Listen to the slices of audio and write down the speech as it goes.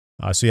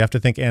So you have to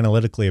think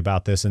analytically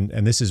about this, and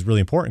this is really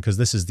important because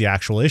this is the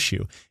actual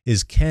issue,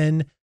 is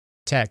can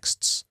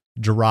texts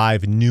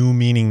derive new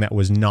meaning that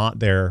was not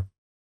there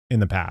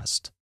in the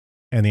past?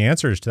 And the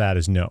answer to that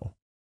is no.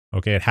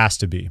 Okay, it has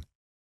to be.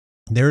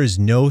 There's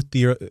no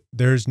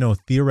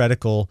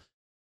theoretical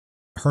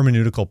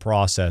hermeneutical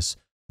process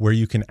where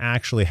you can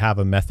actually have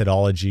a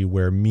methodology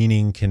where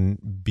meaning can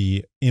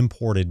be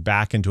imported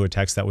back into a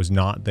text that was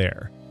not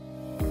there.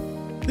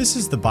 This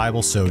is the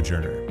Bible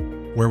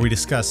Sojourner, where we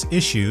discuss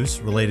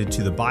issues related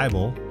to the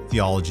Bible,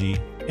 theology,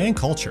 and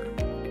culture.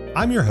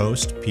 I'm your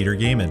host, Peter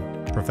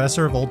Gaiman,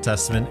 professor of Old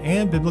Testament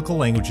and Biblical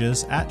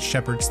Languages at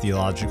Shepherd's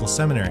Theological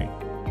Seminary.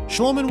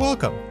 Shalom and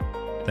welcome.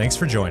 Thanks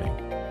for joining.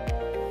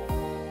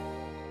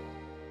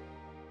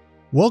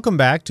 Welcome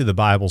back to the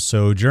Bible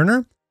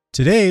Sojourner.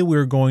 Today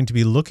we're going to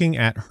be looking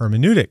at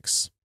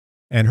hermeneutics.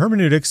 And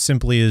hermeneutics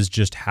simply is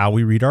just how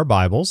we read our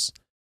Bibles.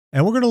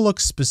 And we're going to look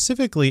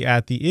specifically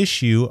at the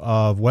issue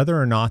of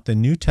whether or not the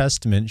New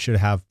Testament should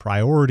have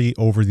priority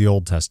over the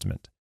Old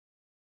Testament.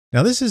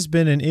 Now, this has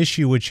been an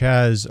issue which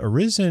has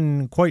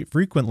arisen quite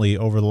frequently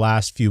over the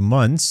last few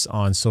months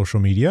on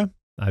social media.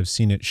 I've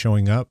seen it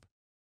showing up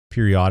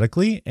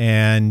periodically,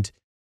 and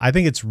I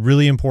think it's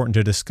really important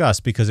to discuss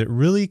because it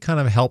really kind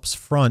of helps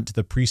front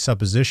the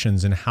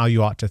presuppositions and how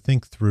you ought to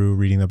think through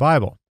reading the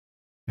Bible.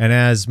 And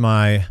as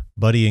my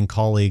buddy and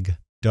colleague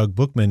Doug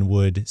Bookman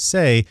would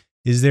say,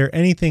 is there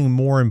anything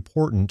more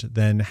important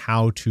than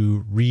how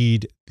to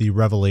read the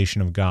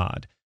revelation of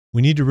God?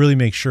 We need to really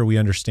make sure we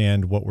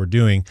understand what we're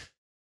doing.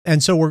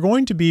 And so we're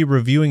going to be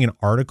reviewing an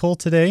article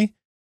today,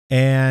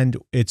 and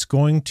it's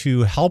going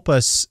to help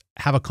us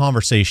have a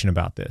conversation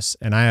about this.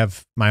 And I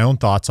have my own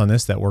thoughts on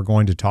this that we're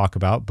going to talk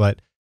about,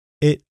 but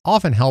it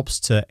often helps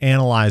to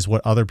analyze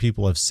what other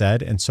people have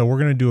said. And so we're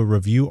going to do a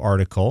review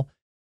article.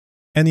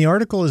 And the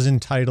article is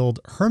entitled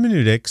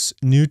Hermeneutics,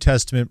 New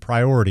Testament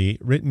Priority,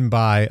 written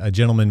by a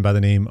gentleman by the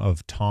name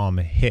of Tom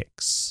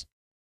Hicks.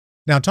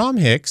 Now, Tom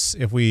Hicks,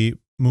 if we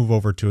move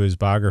over to his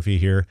biography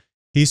here,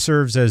 he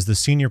serves as the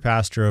senior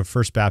pastor of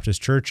First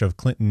Baptist Church of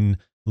Clinton,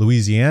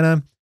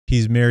 Louisiana.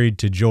 He's married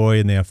to Joy,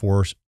 and they have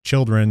 4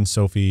 children,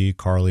 Sophie,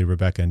 Carly,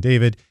 Rebecca, and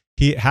David.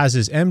 He has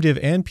his MDiv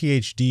and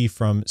PhD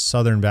from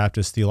Southern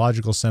Baptist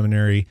Theological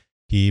Seminary.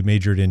 He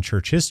majored in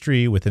church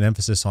history with an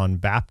emphasis on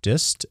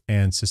Baptist,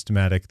 and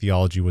systematic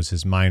theology was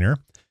his minor.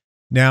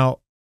 Now,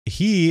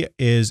 he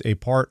is a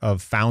part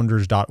of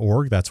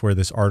founders.org. That's where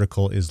this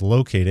article is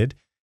located.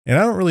 And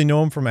I don't really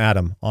know him from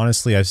Adam.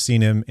 Honestly, I've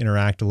seen him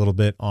interact a little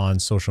bit on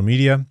social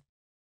media.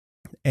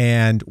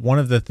 And one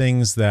of the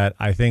things that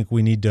I think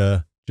we need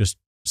to just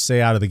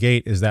say out of the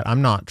gate is that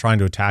I'm not trying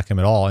to attack him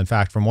at all. In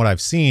fact, from what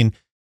I've seen,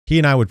 he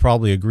and I would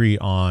probably agree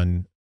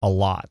on a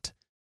lot.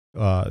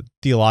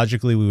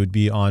 Theologically, we would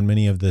be on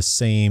many of the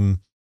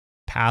same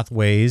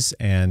pathways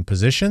and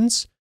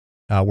positions.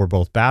 We're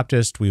both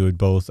Baptist. We would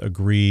both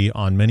agree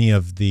on many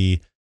of the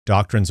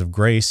doctrines of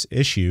grace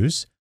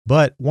issues.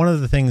 But one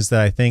of the things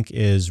that I think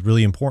is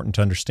really important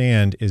to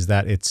understand is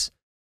that it's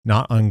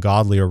not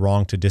ungodly or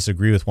wrong to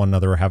disagree with one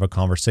another or have a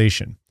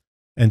conversation.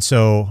 And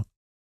so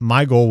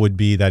my goal would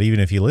be that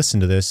even if he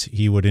listened to this,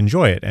 he would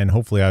enjoy it, and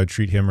hopefully I would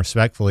treat him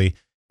respectfully.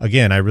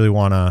 Again, I really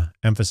want to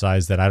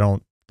emphasize that I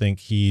don't think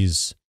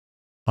he's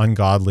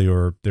ungodly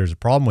or there's a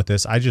problem with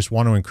this. I just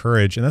want to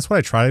encourage, and that's what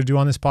I try to do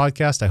on this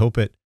podcast. I hope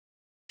it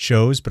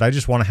shows, but I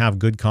just want to have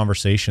good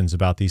conversations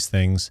about these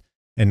things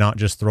and not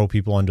just throw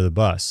people under the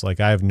bus.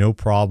 Like, I have no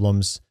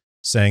problems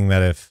saying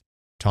that if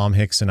Tom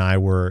Hicks and I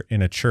were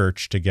in a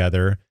church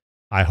together,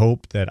 I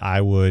hope that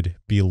I would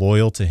be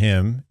loyal to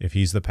him if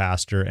he's the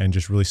pastor and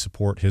just really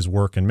support his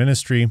work and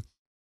ministry,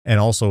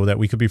 and also that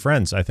we could be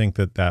friends. I think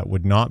that that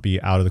would not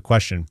be out of the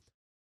question.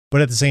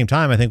 But at the same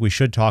time, I think we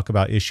should talk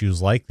about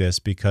issues like this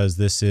because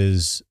this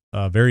is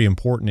a very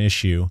important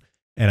issue,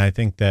 and I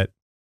think that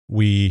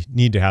we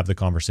need to have the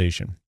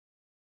conversation.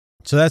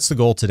 So that's the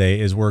goal today,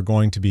 is we're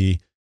going to be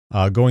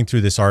going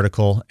through this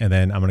article, and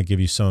then I'm going to give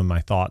you some of my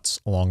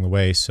thoughts along the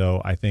way.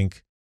 So I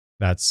think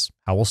that's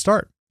how we'll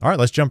start. All right,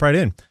 let's jump right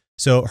in.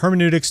 So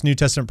hermeneutics, New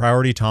Testament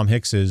priority, Tom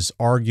Hicks is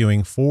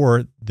arguing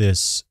for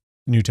this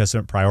New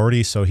Testament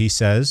priority. So he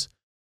says,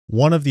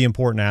 one of the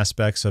important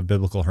aspects of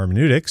biblical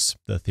hermeneutics,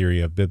 the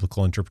theory of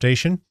biblical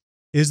interpretation,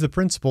 is the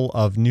principle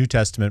of New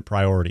Testament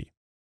priority.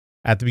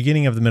 At the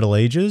beginning of the Middle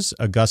Ages,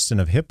 Augustine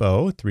of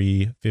Hippo,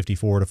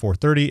 354 to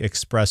 430,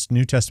 expressed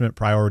New Testament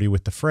priority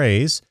with the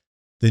phrase,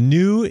 "The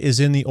new is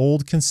in the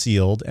old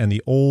concealed, and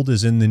the old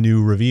is in the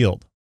new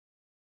revealed."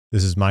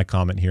 This is my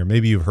comment here.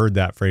 Maybe you've heard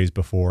that phrase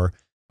before,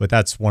 but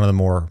that's one of the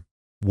more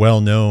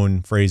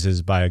well-known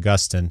phrases by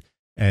Augustine.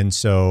 And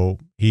so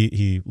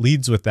he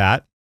leads with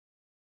that.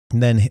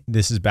 And then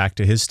this is back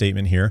to his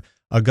statement here.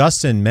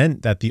 Augustine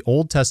meant that the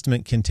Old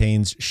Testament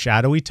contains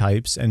shadowy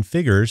types and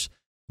figures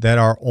that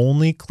are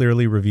only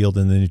clearly revealed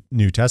in the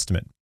New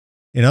Testament.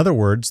 In other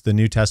words, the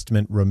New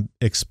Testament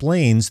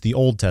explains the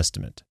Old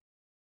Testament.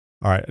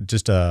 All right,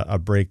 just a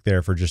break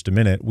there for just a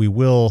minute. We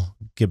will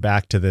get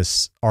back to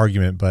this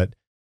argument, but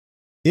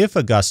if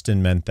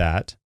Augustine meant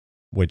that,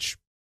 which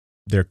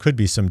there could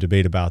be some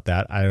debate about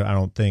that, I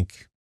don't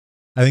think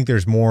I think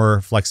there's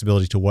more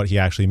flexibility to what he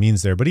actually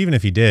means there. But even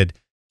if he did,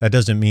 that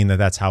doesn't mean that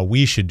that's how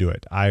we should do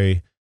it.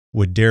 I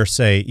would dare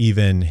say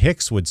even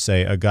Hicks would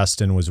say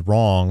Augustine was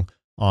wrong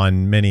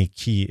on many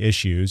key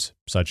issues,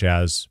 such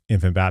as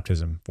infant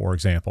baptism, for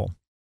example.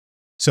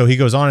 So he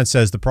goes on and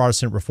says, the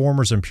Protestant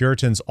reformers and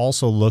Puritans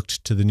also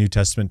looked to the New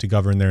Testament to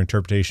govern their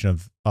interpretation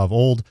of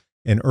old.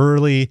 An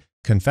early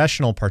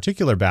confessional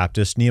particular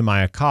Baptist,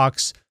 Nehemiah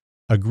Cox,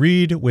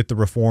 agreed with the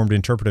Reformed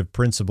interpretive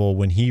principle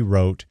when he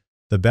wrote,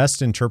 the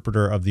best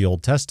interpreter of the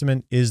Old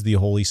Testament is the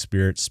Holy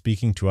Spirit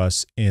speaking to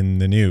us in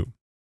the New.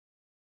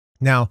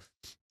 Now,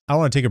 I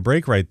want to take a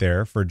break right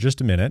there for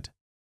just a minute,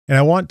 and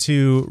I want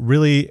to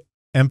really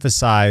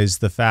emphasize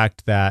the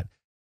fact that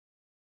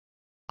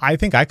I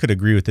think I could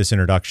agree with this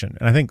introduction,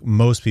 and I think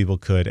most people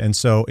could. And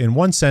so in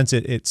one sense,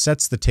 it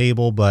sets the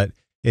table, but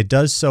it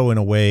does so in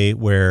a way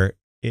where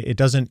it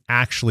doesn't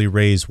actually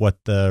raise what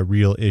the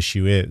real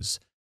issue is.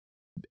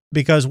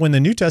 Because when the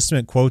New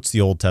Testament quotes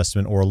the Old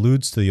Testament or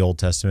alludes to the Old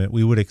Testament,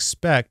 we would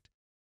expect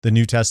the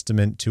New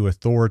Testament to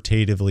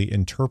authoritatively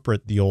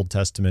interpret the Old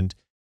Testament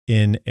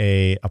in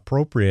an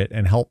appropriate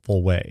and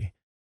helpful way.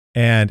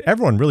 And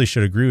everyone really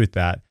should agree with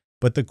that.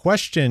 But the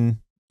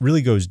question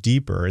really goes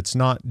deeper. It's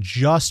not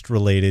just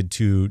related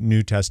to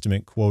New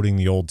Testament quoting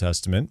the Old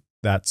Testament.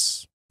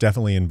 That's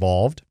definitely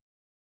involved.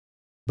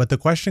 But the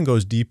question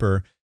goes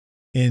deeper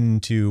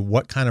into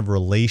what kind of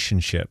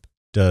relationship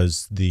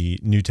does the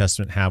New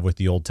Testament have with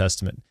the Old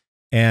Testament?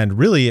 And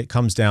really it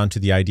comes down to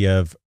the idea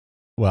of,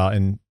 well,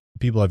 and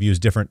people have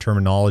used different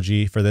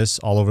terminology for this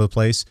all over the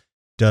place.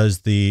 Does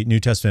the New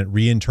Testament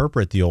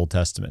reinterpret the Old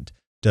Testament?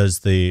 Does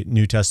the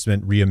New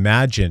Testament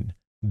reimagine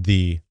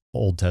the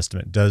Old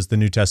Testament? Does the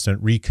New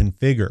Testament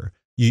reconfigure?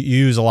 You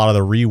use a lot of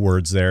the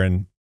re-words there,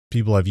 and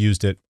people have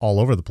used it all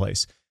over the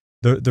place.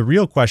 The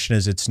real question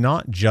is, it's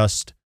not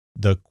just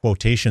the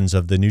quotations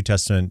of the New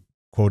Testament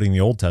quoting the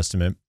Old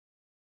Testament,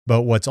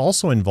 but what's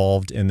also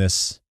involved in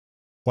this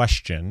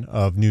question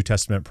of New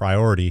Testament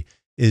priority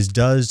is,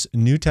 does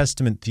New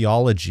Testament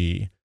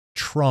theology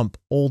trump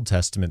Old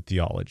Testament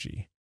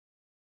theology?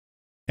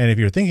 And if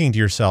you're thinking to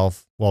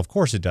yourself, well, of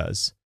course it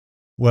does.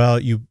 Well,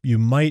 you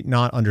might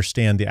not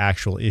understand the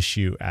actual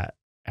issue at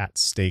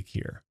stake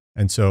here.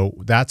 And so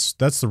that's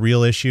the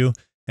real issue.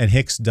 And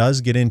Hicks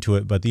does get into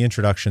it, but the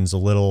introduction's a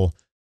little,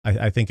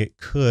 I think it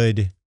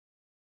could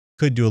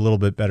do a little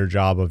bit better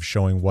job of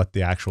showing what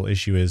the actual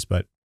issue is,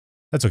 but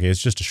that's okay.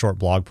 It's just a short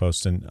blog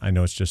post, and I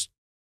know it's just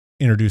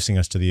introducing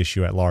us to the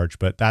issue at large,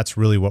 but that's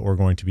really what we're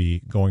going to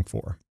be going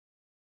for.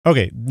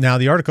 Okay, now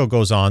the article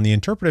goes on. The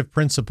interpretive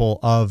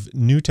principle of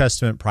New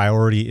Testament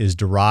priority is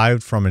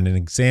derived from an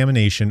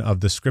examination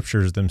of the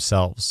scriptures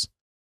themselves.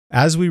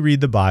 As we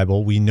read the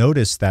Bible, we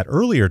notice that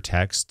earlier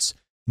texts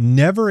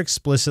never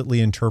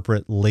explicitly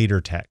interpret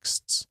later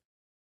texts.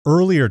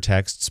 Earlier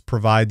texts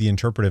provide the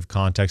interpretive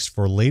context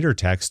for later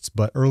texts,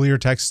 but earlier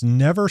texts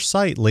never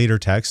cite later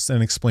texts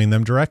and explain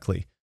them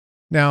directly.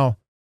 Now,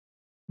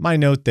 my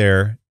note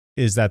there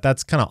is that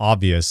that's kind of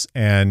obvious,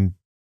 and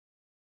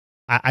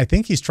I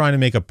think he's trying to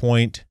make a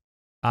point.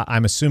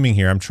 I'm assuming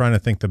here, I'm trying to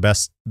think the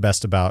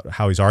best about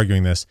how he's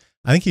arguing this.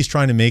 I think he's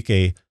trying to make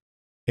a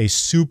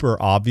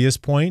super obvious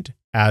point,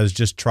 as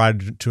just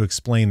tried to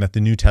explain that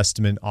the New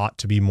Testament ought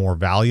to be more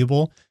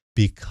valuable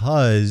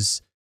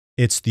because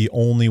it's the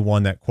only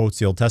one that quotes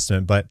the Old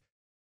Testament. But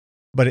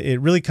it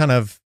really kind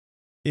of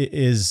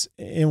is,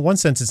 in one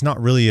sense, it's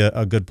not really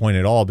a good point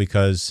at all,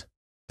 because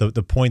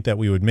the point that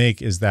we would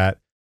make is that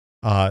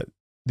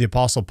the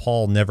Apostle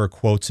Paul never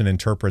quotes and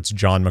interprets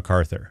John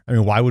MacArthur. I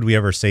mean, why would we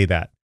ever say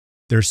that?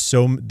 There's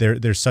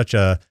such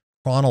a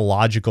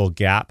chronological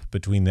gap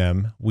between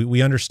them.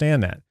 We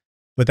understand that.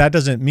 But that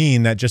doesn't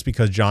mean that just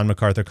because John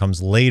MacArthur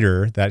comes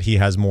later that he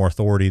has more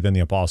authority than the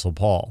Apostle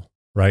Paul,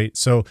 right?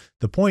 So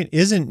the point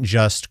isn't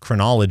just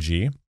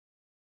chronology.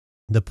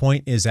 The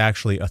point is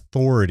actually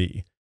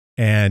authority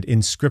and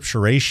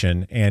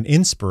inscripturation and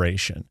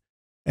inspiration.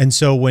 And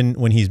so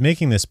when he's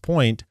making this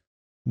point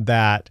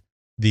that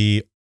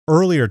the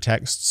earlier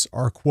texts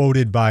are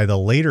quoted by the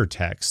later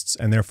texts,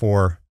 and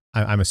therefore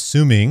I'm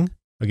assuming,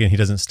 again, he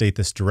doesn't state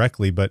this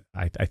directly, but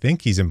I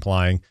think he's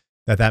implying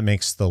that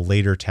makes the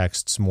later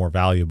texts more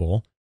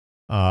valuable.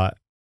 And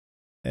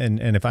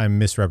if I'm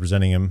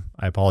misrepresenting him,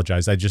 I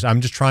apologize.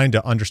 I'm just trying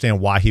to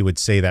understand why he would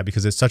say that,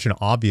 because it's such an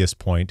obvious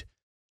point.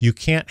 You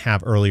can't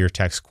have earlier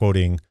texts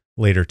quoting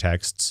later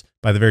texts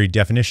by the very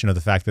definition of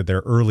the fact that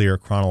they're earlier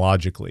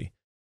chronologically.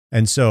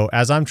 And so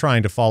as I'm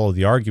trying to follow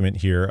the argument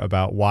here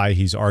about why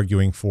he's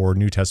arguing for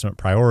New Testament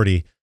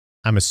priority,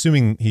 I'm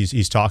assuming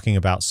he's talking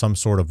about some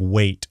sort of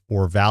weight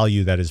or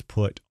value that is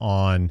put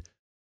on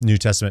New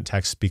Testament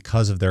texts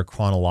because of their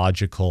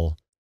chronological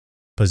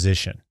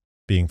position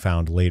being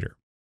found later.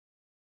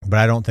 But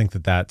I don't think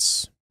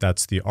that's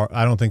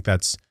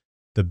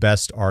the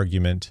best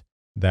argument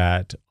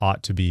that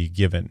ought to be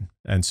given.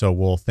 And so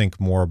we'll think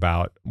more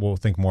about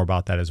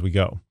that as we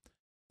go.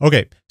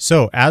 Okay,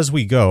 so as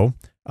we go,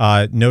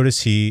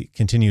 notice he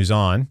continues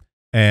on,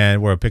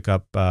 and we'll pick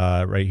up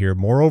right here.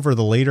 Moreover,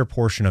 the later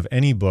portion of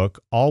any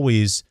book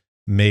always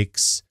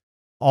makes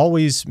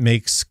always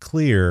makes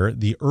clear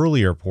the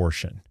earlier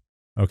portion,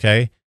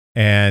 okay?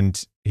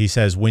 And he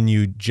says when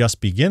you just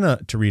begin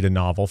to read a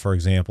novel, for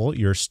example,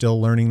 you're still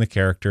learning the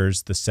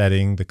characters, the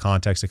setting, the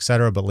context,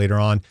 etc. But later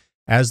on,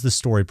 as the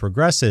story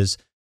progresses,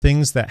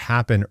 things that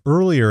happen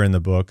earlier in the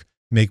book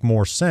make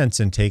more sense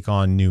and take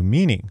on new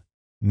meaning.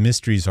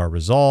 Mysteries are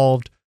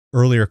resolved.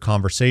 Earlier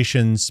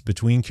conversations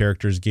between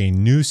characters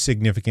gain new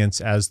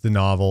significance as the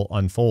novel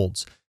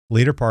unfolds.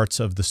 Later parts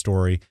of the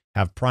story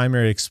have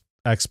primary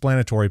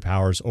explanatory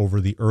powers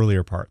over the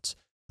earlier parts.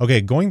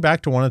 Okay, going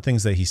back to one of the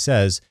things that he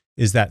says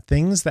is that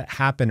things that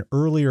happen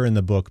earlier in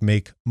the book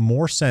make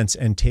more sense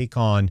and take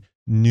on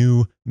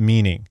new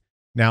meaning.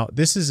 Now,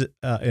 this is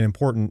an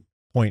important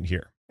point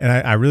here. And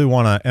I really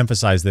want to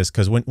emphasize this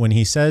because when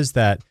he says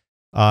that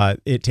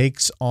it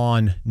takes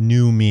on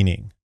new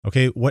meaning,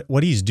 okay,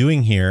 what he's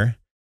doing here,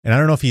 and I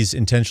don't know if he's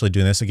intentionally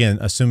doing this, again,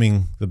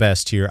 assuming the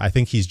best here, I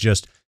think he's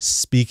just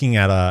speaking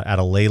at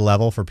a lay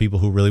level for people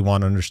who really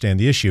want to understand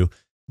the issue,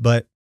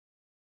 but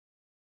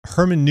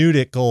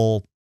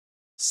hermeneutical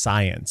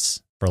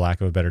science, for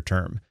lack of a better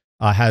term,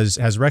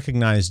 has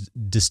recognized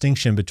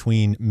distinction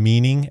between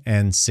meaning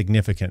and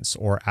significance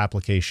or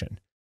application.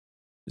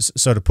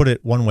 So to put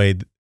it one way,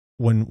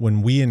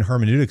 when we in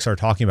hermeneutics are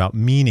talking about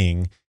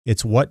meaning,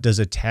 it's what does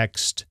a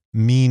text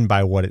mean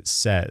by what it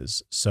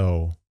says.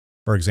 So,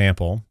 for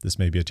example, this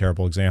may be a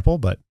terrible example,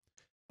 but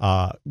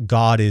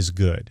God is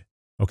good.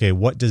 Okay,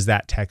 what does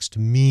that text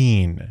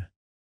mean?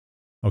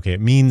 Okay,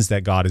 it means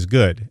that God is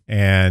good.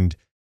 And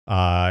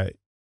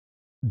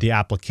the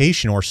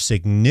application or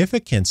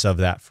significance of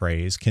that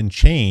phrase can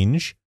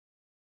change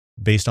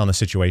based on the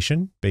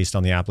situation, based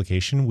on the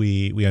application.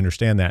 We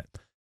understand that.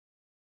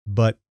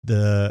 But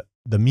the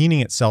meaning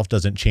itself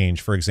doesn't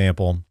change. For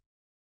example,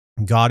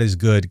 God is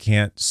good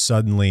can't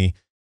suddenly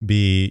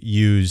be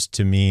used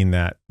to mean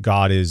that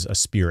God is a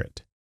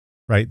spirit,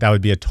 right? That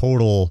would be a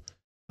total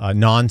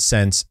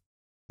nonsense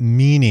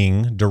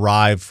meaning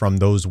derived from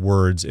those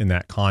words in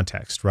that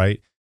context,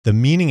 right? The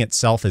meaning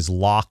itself is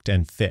locked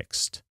and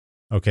fixed,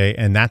 okay?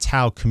 And that's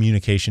how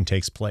communication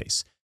takes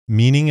place.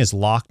 Meaning is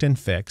locked and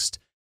fixed,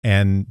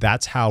 and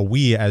that's how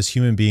we as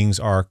human beings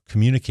are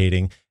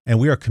communicating, and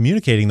we are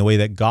communicating the way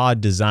that God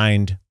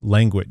designed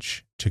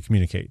language to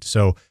communicate.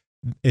 So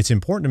it's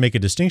important to make a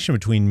distinction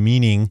between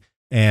meaning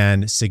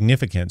and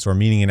significance, or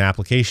meaning and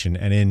application.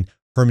 And in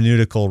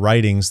hermeneutical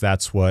writings,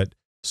 that's what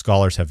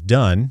scholars have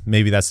done.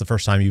 Maybe that's the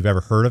first time you've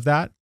ever heard of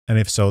that. And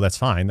if so, that's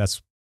fine.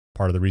 That's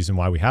part of the reason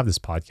why we have this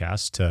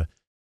podcast,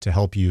 to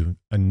help you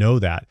know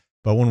that.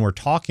 But when we're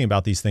talking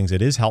about these things,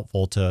 it is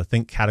helpful to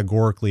think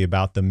categorically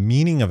about the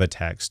meaning of a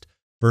text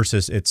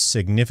versus its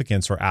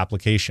significance or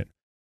application.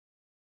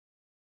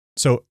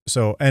 So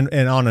and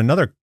on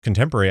another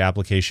contemporary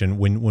application,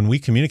 when we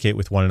communicate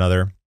with one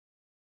another,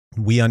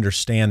 we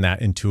understand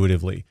that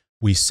intuitively.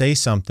 We say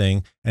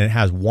something and it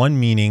has one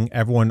meaning.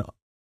 Everyone,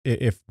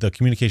 if the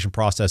communication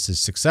process is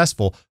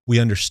successful, we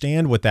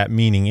understand what that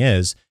meaning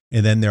is.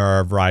 And then there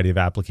are a variety of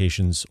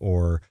applications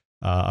or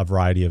a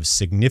variety of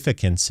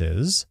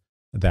significances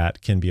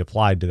that can be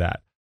applied to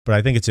that. But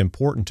I think it's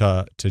important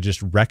to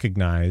just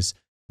recognize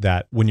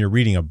that when you're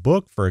reading a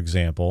book, for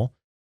example,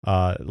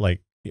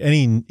 like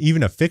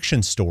even a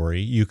fiction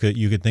story, you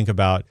could think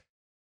about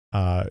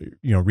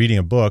reading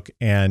a book,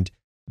 and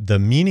the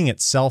meaning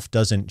itself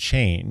doesn't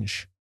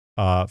change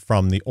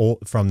from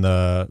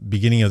the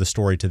beginning of the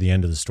story to the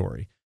end of the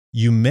story.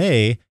 You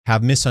may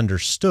have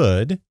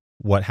misunderstood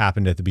what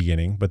happened at the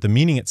beginning, but the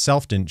meaning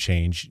itself didn't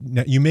change.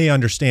 Now, you may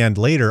understand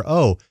later,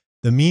 oh,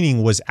 the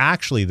meaning was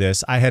actually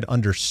this. I had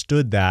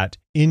understood that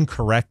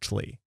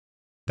incorrectly.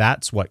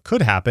 That's what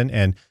could happen,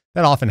 and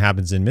that often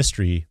happens in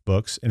mystery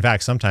books. In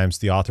fact, sometimes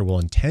the author will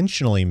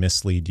intentionally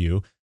mislead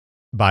you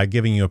by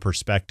giving you a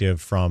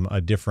perspective from a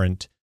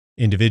different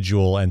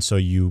individual, and so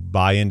you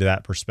buy into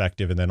that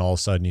perspective, and then all of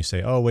a sudden you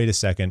say, oh, wait a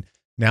second,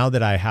 now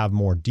that I have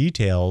more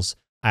details,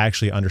 I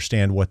actually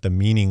understand what the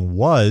meaning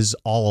was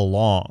all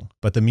along,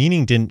 but the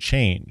meaning didn't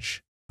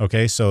change.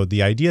 Okay, so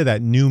the idea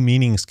that new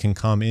meanings can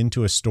come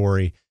into a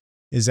story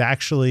is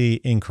actually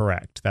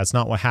incorrect. That's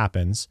not what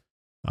happens.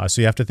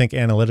 So you have to think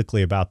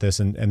analytically about this,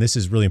 and this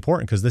is really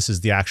important because this is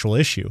the actual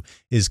issue,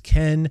 is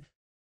can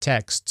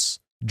texts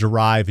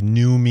derive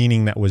new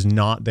meaning that was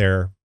not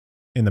there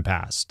in the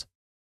past?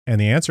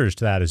 And the answer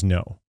to that is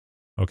no.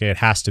 Okay, it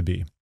has to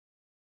be.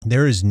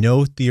 There is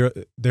no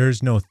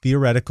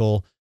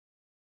theoretical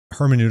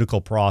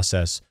hermeneutical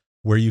process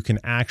where you can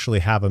actually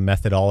have a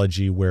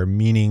methodology where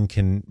meaning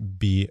can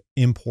be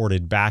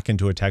imported back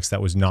into a text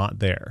that was not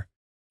there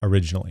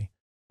originally.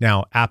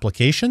 Now,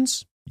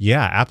 applications,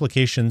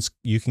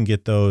 you can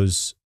get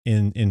those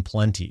in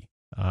plenty.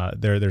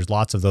 There's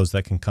lots of those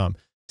that can come.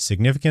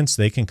 Significance,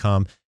 they can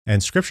come,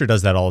 and Scripture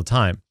does that all the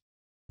time.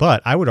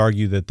 But I would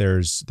argue that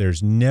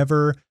there's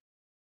never,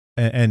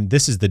 and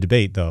this is the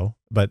debate though,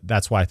 but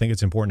that's why I think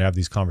it's important to have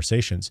these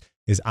conversations,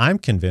 is I'm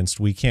convinced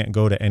we can't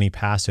go to any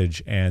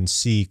passage and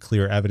see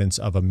clear evidence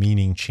of a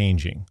meaning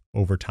changing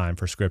over time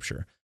for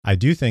Scripture. I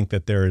do think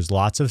that there is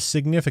lots of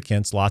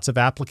significance, lots of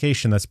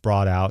application that's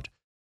brought out,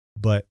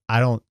 but I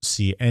don't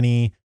see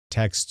any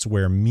texts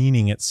where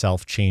meaning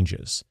itself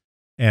changes.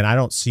 And I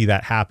don't see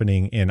that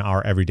happening in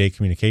our everyday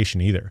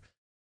communication either.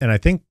 And I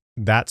think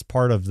that's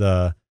part of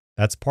the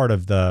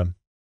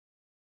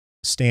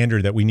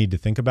standard that we need to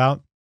think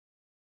about,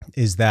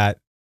 is that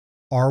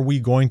are we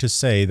going to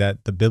say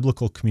that the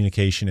biblical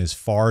communication is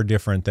far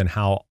different than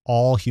how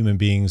all human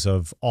beings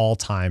of all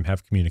time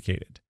have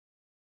communicated?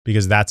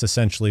 Because that's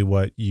essentially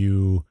what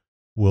you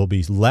will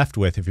be left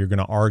with if you're going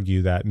to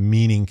argue that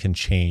meaning can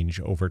change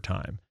over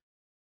time.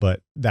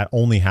 But that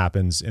only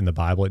happens in the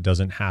Bible. It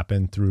doesn't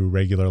happen through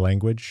regular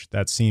language.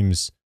 That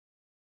seems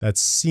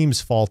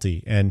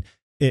faulty. And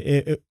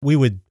we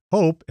would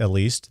hope, at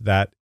least,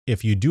 that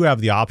if you do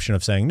have the option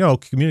of saying, no,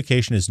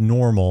 communication is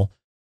normal,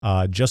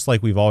 just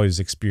like we've always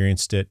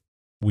experienced it,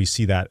 we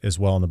see that as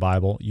well in the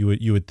Bible.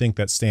 You would think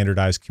that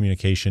standardized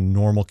communication,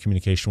 normal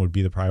communication would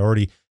be the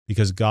priority,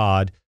 because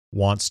God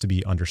wants to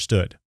be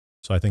understood.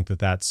 So I think that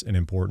that's an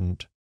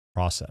important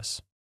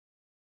process.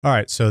 All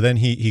right, so then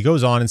he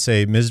goes on and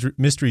say,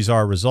 mysteries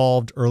are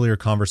resolved. Earlier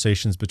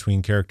conversations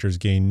between characters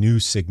gain new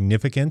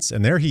significance.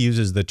 And there he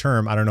uses the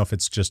term, I don't know if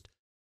it's just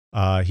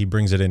he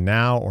brings it in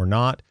now or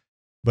not.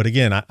 But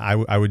again,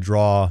 I would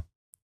draw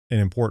an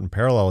important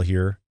parallel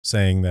here,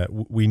 saying that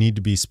we need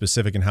to be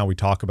specific in how we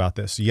talk about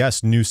this.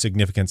 Yes, new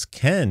significance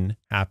can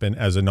happen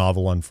as a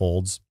novel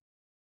unfolds,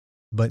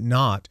 but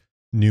not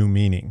new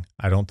meaning.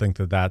 I don't think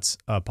that that's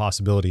a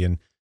possibility.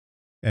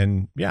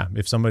 And yeah,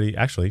 if somebody,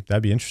 actually,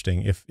 that'd be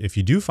interesting. If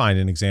you do find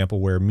an example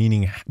where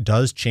meaning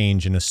does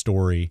change in a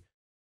story,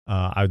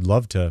 I'd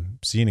love to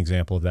see an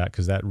example of that,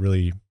 because that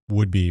really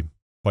would be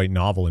quite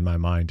novel in my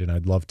mind. And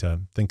I'd love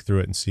to think through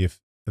it and see if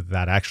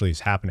that actually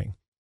is happening.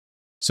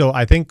 So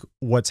I think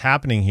what's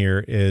happening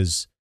here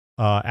is,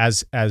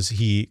 as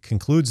he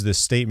concludes this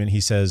statement,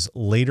 he says,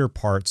 later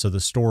parts of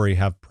the story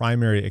have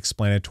primary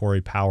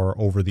explanatory power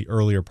over the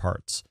earlier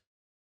parts.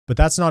 But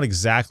that's not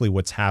exactly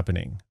what's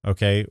happening,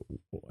 okay?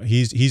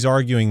 He's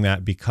arguing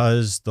that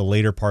because the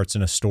later parts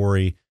in a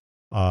story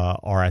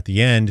are at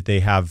the end, they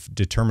have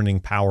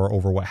determining power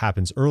over what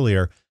happens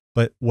earlier.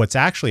 But what's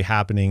actually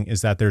happening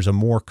is that there's a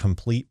more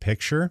complete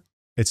picture.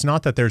 It's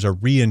not that there's a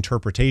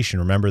reinterpretation.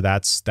 Remember,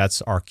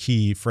 that's our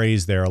key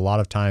phrase there. A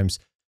lot of times,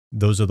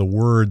 those are the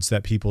words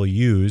that people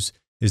use,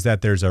 is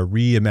that there's a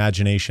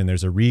reimagination,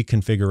 there's a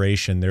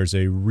reconfiguration, there's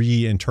a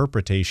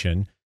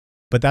reinterpretation.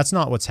 But that's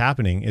not what's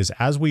happening. Is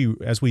as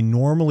we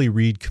normally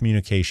read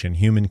communication,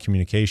 human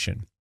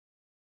communication,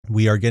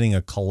 we are getting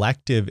a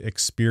collective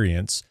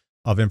experience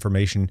of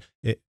information,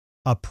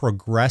 a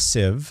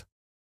progressive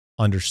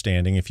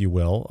understanding, if you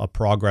will, a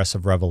progress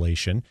of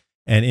revelation.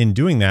 And in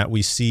doing that,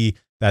 we see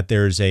that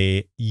there's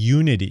a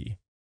unity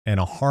and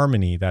a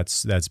harmony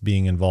that's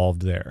being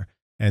involved there.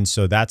 And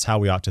so that's how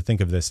we ought to think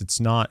of this. It's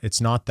not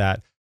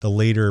that the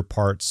later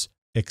parts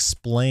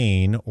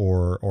explain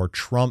or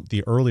trump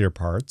the earlier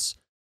parts.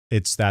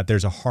 It's that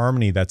there's a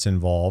harmony that's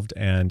involved,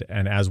 and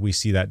as we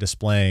see that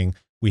displaying,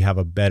 we have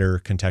a better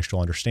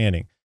contextual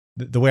understanding.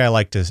 The way I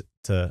like to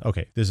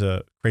okay, this is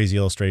a crazy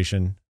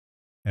illustration,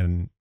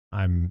 and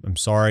I'm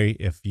sorry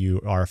if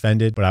you are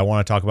offended, but I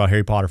want to talk about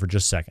Harry Potter for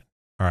just a second,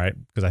 all right?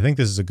 Because I think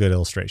this is a good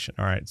illustration,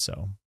 all right?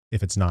 So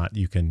if it's not,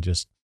 you can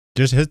just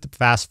hit the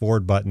fast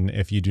forward button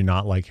if you do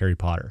not like Harry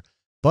Potter.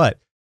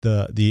 But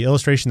the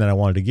illustration that I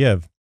wanted to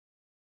give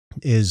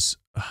is,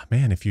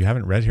 man, if you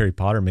haven't read Harry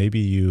Potter, maybe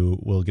you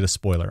will get a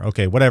spoiler.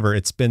 Okay, whatever,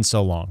 it's been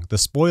so long. The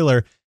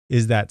spoiler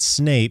is that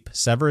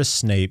Severus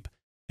Snape,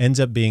 ends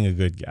up being a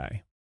good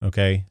guy.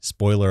 Okay,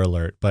 spoiler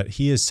alert, but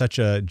he is such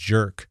a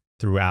jerk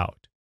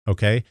throughout.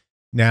 Okay,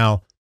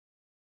 now,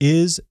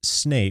 is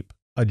Snape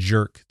a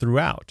jerk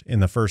throughout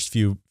in the first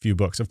few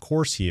books? Of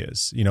course he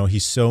is. You know,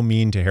 he's so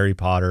mean to Harry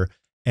Potter,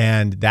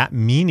 and that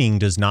meaning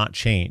does not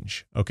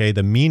change. Okay,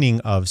 the meaning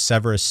of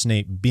Severus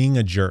Snape being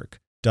a jerk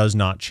does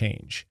not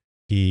change.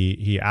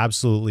 He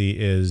absolutely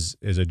is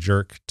a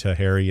jerk to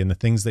Harry, and the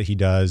things that he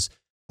does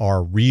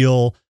are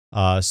real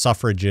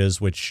suffrages,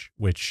 which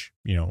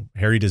you know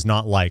Harry does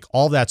not like.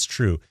 All that's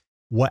true.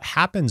 What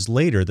happens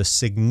later, the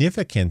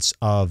significance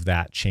of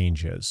that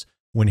changes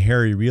when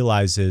Harry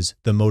realizes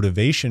the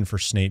motivation for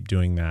Snape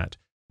doing that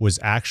was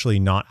actually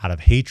not out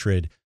of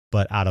hatred,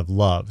 but out of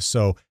love.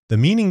 So the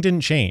meaning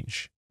didn't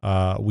change.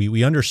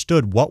 We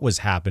understood what was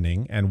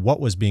happening and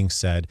what was being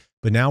said,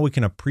 but now we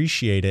can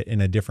appreciate it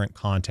in a different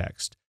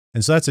context.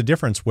 And so that's a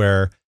difference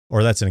or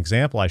that's an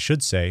example, I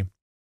should say,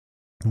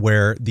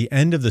 where the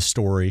end of the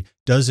story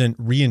doesn't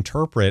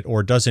reinterpret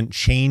or doesn't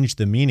change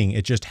the meaning.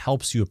 It just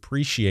helps you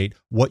appreciate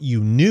what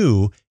you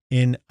knew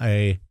in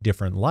a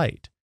different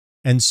light.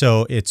 And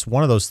so it's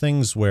one of those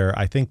things where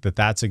I think that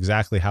that's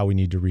exactly how we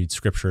need to read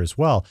Scripture as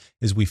well,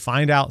 is we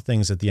find out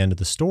things at the end of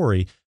the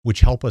story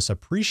which help us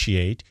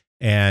appreciate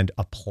and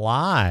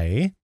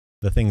apply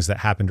the things that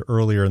happened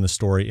earlier in the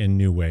story in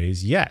new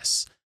ways,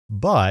 yes,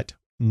 but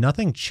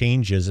nothing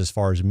changes as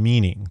far as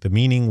meaning. The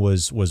meaning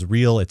was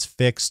real, it's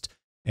fixed,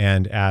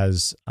 and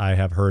as I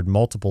have heard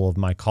multiple of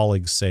my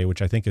colleagues say,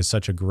 which I think is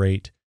such a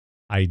great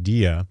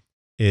idea,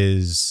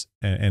 is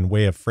and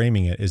way of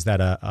framing it, is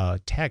that a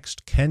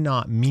text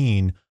cannot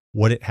mean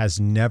what it has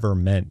never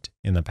meant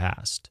in the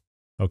past.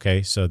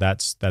 Okay, so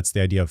that's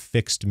the idea of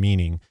fixed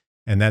meaning.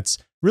 And that's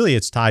really,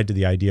 it's tied to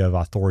the idea of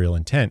authorial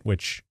intent,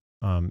 which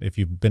if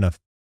you've been a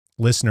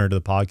listener to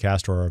the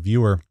podcast or a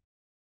viewer,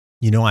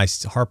 you know I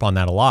harp on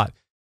that a lot,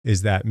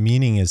 is that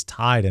meaning is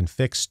tied and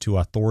fixed to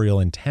authorial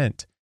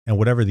intent. And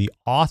whatever the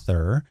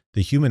author,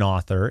 the human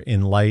author,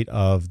 in light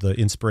of the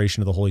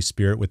inspiration of the Holy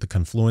Spirit with the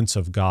confluence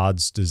of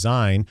God's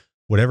design,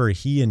 whatever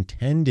he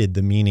intended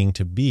the meaning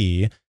to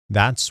be,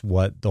 that's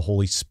what the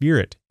Holy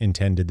Spirit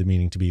intended the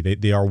meaning to be.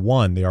 They are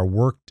one. They are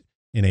worked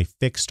in a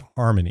fixed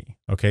harmony.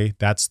 Okay,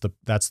 that's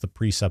the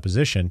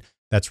presupposition.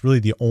 That's really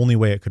the only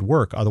way it could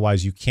work.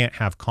 Otherwise, you can't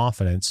have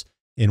confidence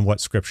in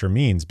what Scripture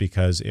means,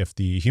 because if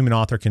the human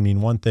author can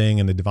mean one thing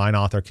and the divine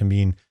author can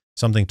mean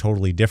something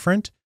totally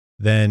different,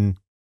 then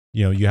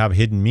you have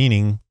hidden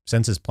meaning,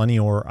 sensus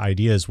plenior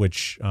ideas,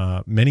 which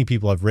many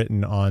people have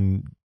written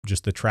on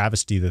just the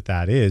travesty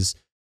that is.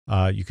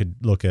 You could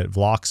look at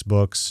Vlock's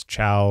books,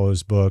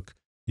 Chow's book.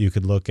 You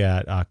could look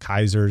at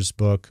Kaiser's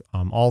book.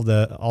 All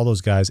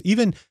those guys,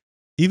 even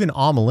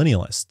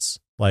amillennialists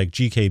like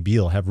G.K.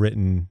 Beale, have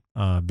written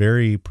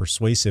very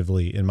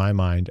persuasively, in my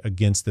mind,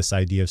 against this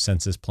idea of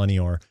sensus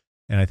plenior,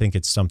 and I think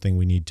it's something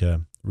we need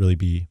to really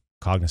be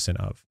cognizant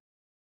of.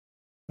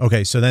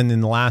 Okay, so then in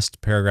the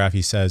last paragraph,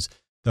 he says,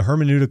 the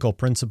hermeneutical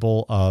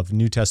principle of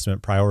New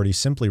Testament priority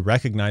simply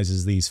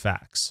recognizes these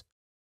facts.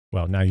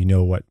 Well, now you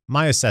know what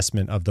my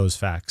assessment of those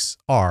facts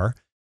are.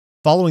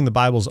 Following the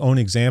Bible's own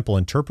example,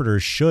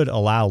 interpreters should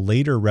allow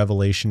later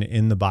revelation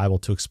in the Bible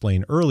to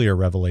explain earlier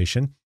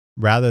revelation,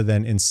 rather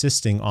than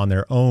insisting on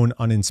their own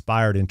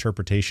uninspired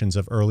interpretations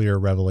of earlier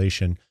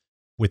revelation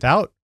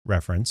without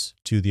reference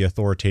to the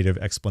authoritative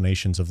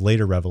explanations of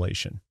later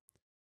revelation.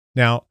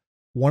 Now,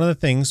 one of the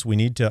things we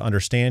need to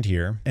understand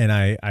here, and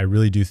I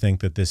really do think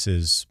that this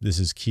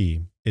is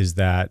key, is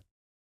that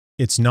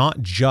it's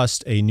not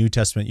just a New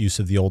Testament use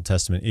of the Old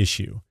Testament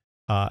issue.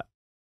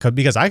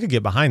 Because I could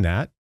get behind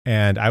that,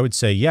 and I would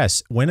say,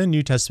 yes, when a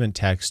New Testament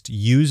text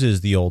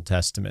uses the Old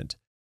Testament,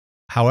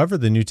 however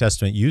the New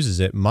Testament uses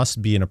it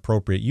must be an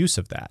appropriate use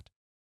of that.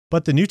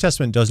 But the New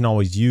Testament doesn't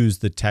always use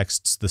the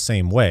texts the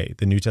same way.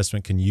 The New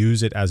Testament can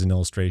use it as an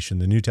illustration.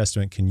 The New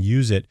Testament can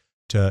use it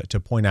to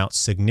point out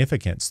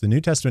significance. The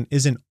New Testament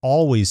isn't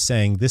always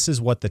saying this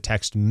is what the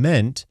text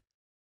meant.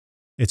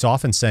 It's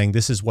often saying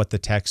this is what the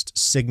text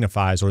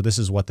signifies, or this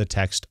is what the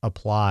text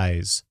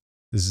applies.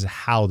 This is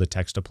how the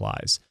text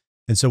applies.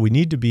 And so we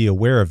need to be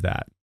aware of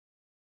that.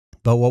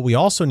 But what we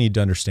also need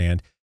to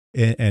understand,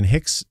 and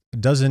Hicks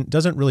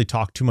doesn't really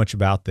talk too much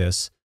about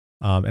this,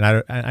 and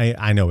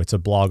I know it's a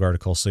blog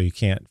article, so you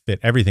can't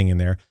fit everything in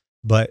there,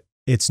 but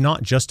it's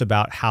not just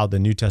about how the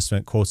New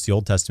Testament quotes the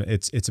Old Testament.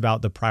 It's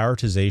about the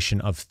prioritization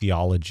of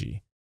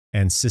theology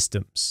and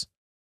systems.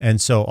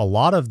 And so a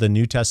lot of the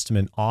New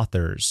Testament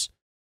authors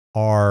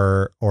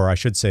are, or I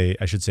should say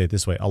it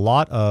this way, a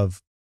lot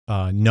of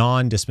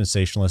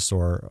non-dispensationalists,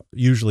 or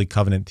usually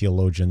covenant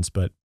theologians,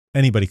 but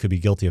anybody could be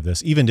guilty of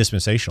this, even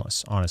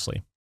dispensationalists,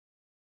 honestly.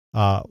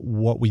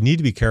 What we need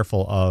to be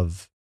careful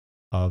of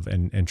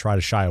and try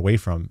to shy away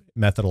from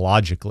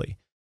methodologically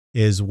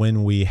is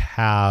when we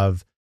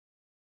have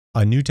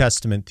a New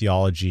Testament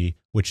theology,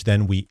 which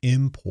then we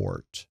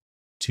import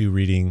to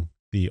reading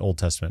the Old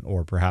Testament,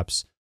 or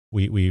perhaps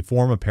we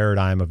form a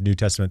paradigm of New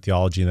Testament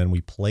theology and then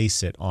we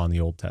place it on the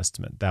Old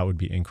Testament. That would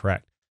be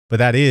incorrect. But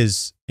that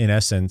is, in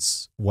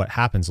essence, what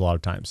happens a lot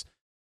of times.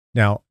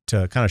 Now,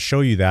 to kind of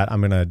show you that,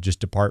 I'm going to just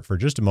depart for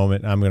just a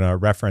moment, and I'm going to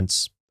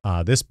reference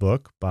this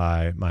book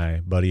by my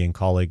buddy and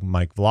colleague,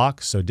 Mike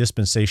Vlock, so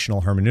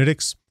Dispensational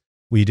Hermeneutics.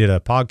 We did a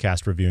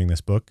podcast reviewing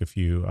this book, if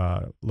you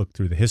look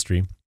through the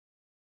history.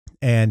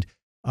 And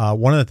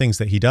one of the things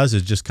that he does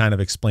is just kind of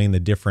explain the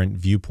different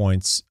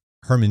viewpoints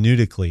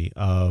hermeneutically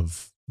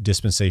of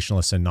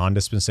dispensationalists and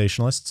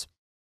non-dispensationalists.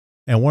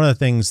 And one of the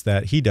things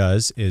that he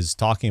does is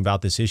talking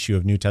about this issue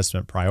of New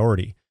Testament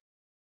priority.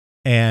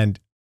 And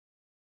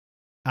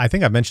I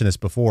think I've mentioned this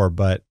before,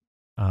 but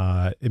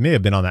it may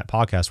have been on that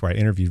podcast where I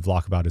interviewed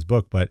Vlock about his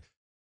book, but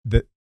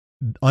the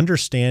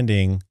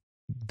understanding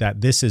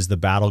that this is the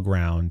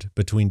battleground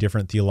between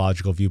different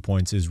theological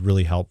viewpoints is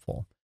really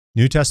helpful.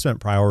 New Testament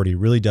priority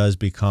really does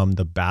become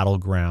the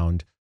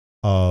battleground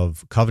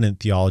of covenant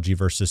theology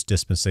versus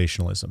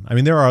dispensationalism. I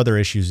mean, there are other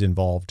issues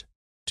involved,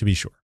 to be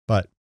sure,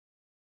 but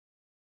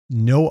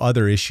no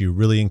other issue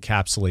really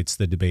encapsulates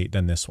the debate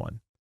than this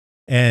one.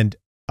 And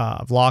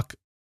Vlock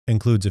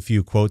includes a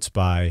few quotes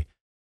by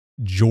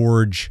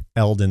George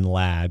Eldon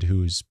Ladd,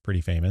 who's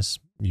pretty famous.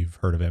 You've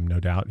heard of him, no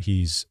doubt.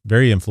 He's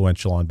very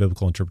influential on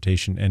biblical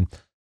interpretation. And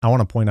I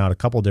want to point out a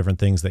couple different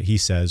things that he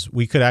says.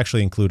 We could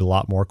actually include a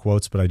lot more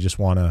quotes, but I just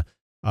want to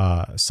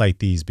cite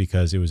these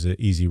because it was an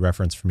easy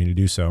reference for me to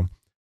do so.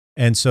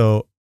 And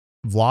so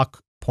Vlock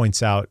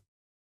points out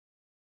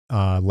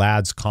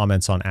Ladd's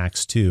comments on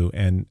Acts 2,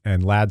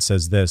 and Ladd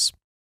says this,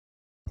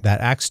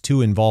 that Acts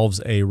 2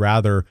 involves a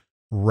rather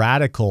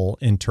radical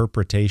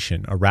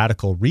interpretation, a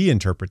radical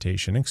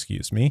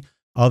reinterpretation,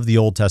 of the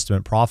Old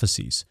Testament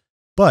prophecies,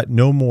 but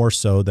no more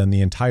so than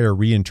the entire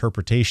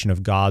reinterpretation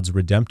of God's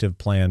redemptive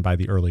plan by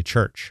the early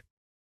church.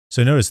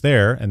 So notice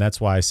there, and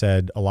that's why I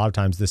said a lot of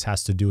times this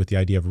has to do with the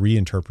idea of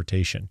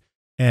reinterpretation.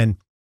 And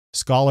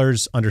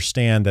scholars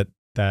understand that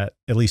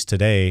at least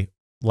today,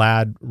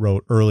 Ladd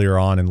wrote earlier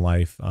on in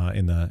life,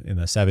 in the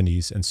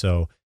 70s, and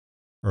so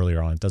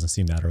earlier on, it doesn't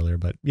seem that earlier,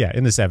 but yeah,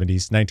 in the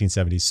 70s,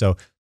 1970s. So,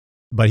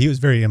 but he was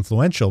very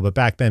influential. But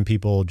back then,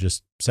 people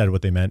just said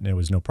what they meant, and it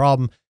was no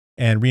problem.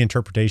 And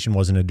reinterpretation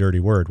wasn't a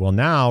dirty word. Well,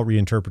 now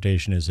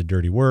reinterpretation is a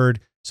dirty word,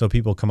 so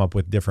people come up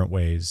with different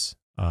ways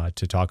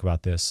to talk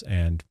about this.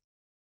 And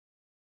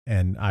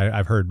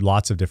I've heard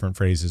lots of different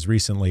phrases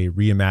recently: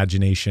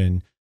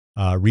 reimagination,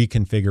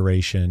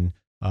 reconfiguration,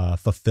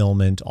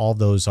 fulfillment. All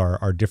those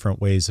are different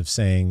ways of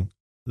saying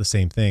the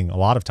same thing a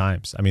lot of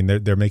times. I mean,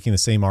 they're making the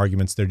same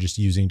arguments. They're just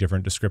using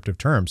different descriptive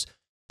terms.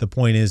 The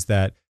point is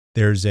that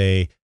there's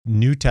a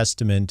New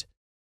Testament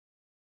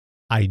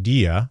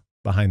idea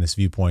behind this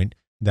viewpoint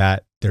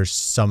that there's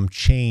some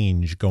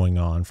change going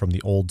on from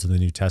the Old to the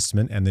New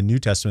Testament, and the New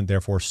Testament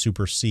therefore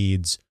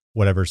supersedes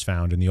whatever's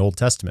found in the Old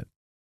Testament.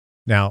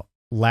 Now,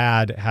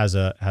 Ladd has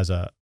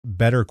a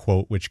better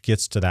quote which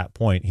gets to that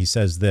point. He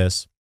says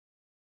this: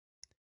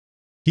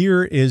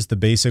 "Here is the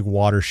basic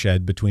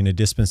watershed between a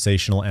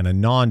dispensational and a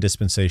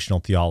non-dispensational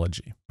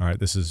theology." All right,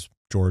 this is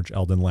George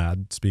Eldon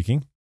Ladd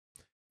speaking,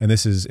 and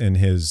this is in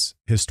his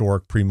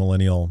historic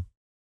premillennial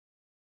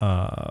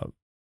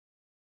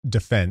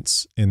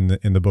defense in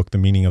the book The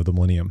Meaning of the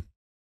Millennium.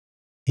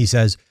 He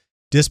says,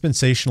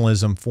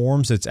 "Dispensationalism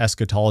forms its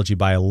eschatology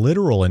by a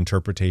literal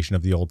interpretation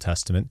of the Old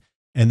Testament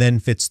and then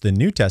fits the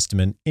New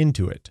Testament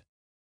into it.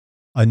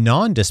 A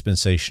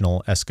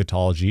non-dispensational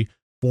eschatology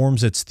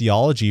forms its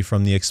theology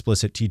from the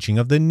explicit teaching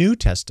of the New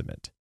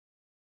Testament."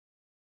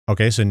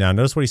 Okay, so now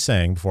notice what he's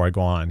saying before I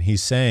go on.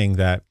 He's saying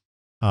that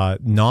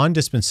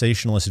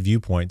non-dispensationalist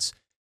viewpoints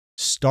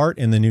start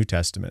in the New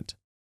Testament,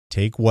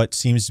 take what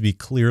seems to be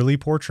clearly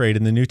portrayed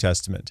in the New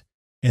Testament,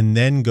 and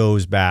then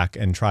goes back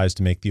and tries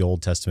to make the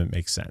Old Testament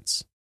make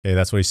sense. Okay,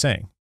 that's what he's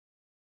saying.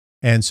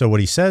 And so what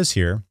he says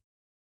here,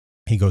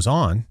 he goes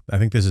on, I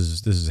think this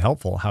is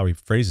helpful how he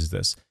phrases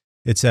this.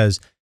 It says,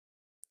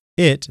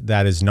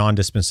 that is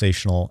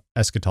non-dispensational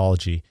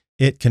eschatology,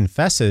 it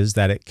confesses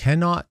that it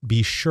cannot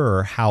be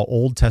sure how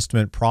Old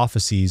Testament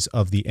prophecies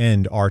of the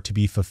end are to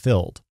be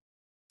fulfilled.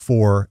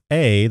 For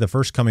A, the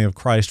first coming of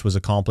Christ was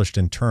accomplished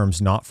in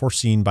terms not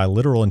foreseen by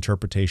literal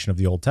interpretation of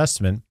the Old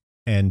Testament,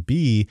 and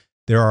B,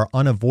 there are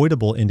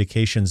unavoidable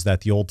indications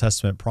that the Old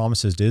Testament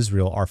promises to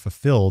Israel are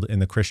fulfilled in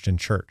the Christian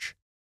church.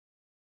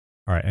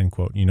 All right, end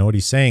quote. You know what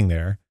he's saying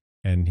there?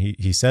 And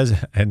he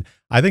says, and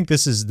I think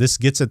this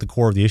gets at the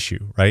core of the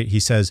issue, right? He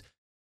says,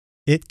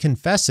 it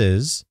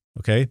confesses,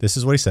 okay, this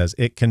is what he says,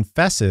 it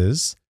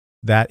confesses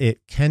that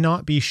it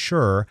cannot be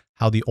sure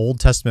how the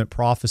Old Testament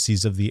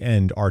prophecies of the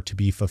end are to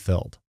be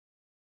fulfilled.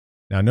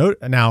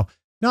 Now,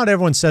 not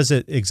everyone says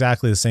it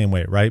exactly the same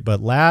way, right?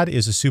 But Ladd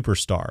is a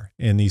superstar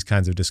in these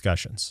kinds of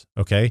discussions,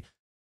 okay?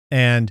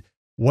 And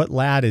what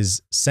Ladd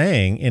is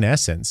saying, in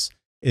essence,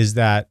 is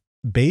that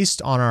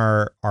based on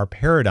our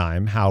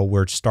paradigm, how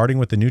we're starting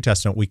with the New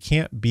Testament, we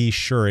can't be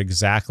sure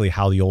exactly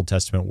how the Old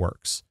Testament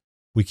works.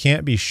 We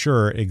can't be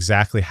sure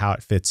exactly how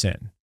it fits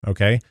in,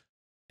 okay?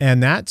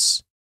 And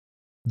that's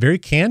very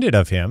candid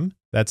of him.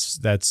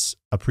 That's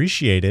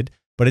appreciated,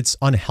 but it's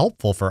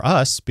unhelpful for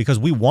us because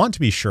we want to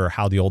be sure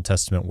how the Old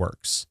Testament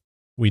works.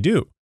 We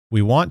do.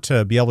 We want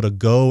to be able to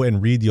go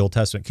and read the Old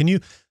Testament. Can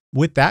you,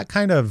 with that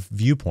kind of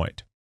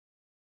viewpoint,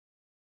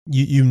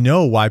 you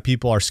know why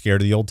people are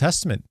scared of the Old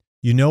Testament.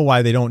 You know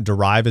why they don't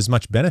derive as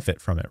much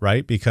benefit from it,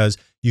 right? Because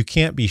you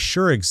can't be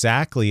sure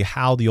exactly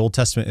how the Old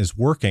Testament is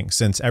working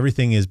since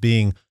everything is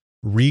being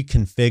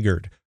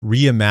reconfigured,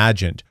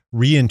 reimagined,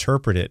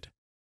 reinterpreted,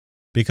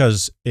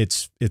 because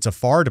it's a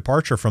far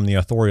departure from the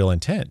authorial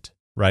intent,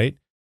 right?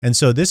 And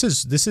so this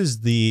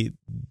is the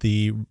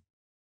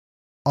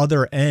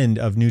other end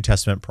of New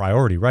Testament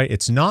priority, right?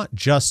 It's not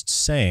just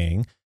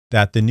saying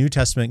that the New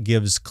Testament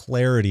gives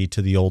clarity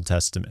to the Old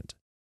Testament.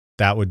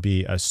 That would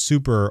be a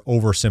super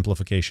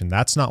oversimplification.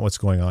 That's not what's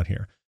going on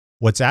here.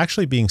 What's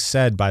actually being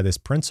said by this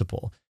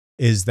principle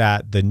is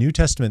that the New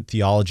Testament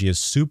theology is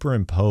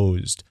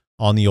superimposed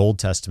on the Old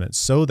Testament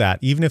so that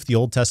even if the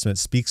Old Testament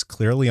speaks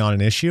clearly on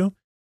an issue,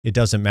 it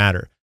doesn't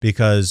matter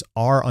because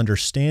our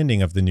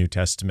understanding of the New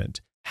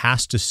Testament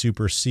has to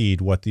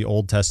supersede what the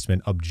Old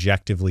Testament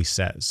objectively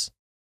says.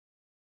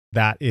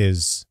 That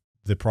is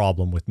the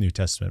problem with New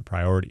Testament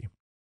priority.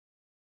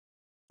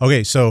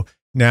 Okay, so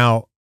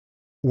now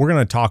we're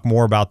going to talk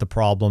more about the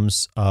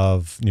problems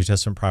of New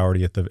Testament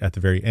priority at the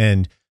very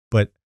end,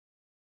 but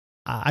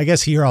I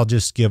guess here I'll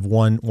just give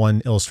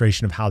one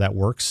illustration of how that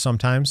works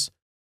sometimes,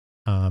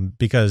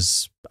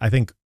 because I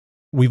think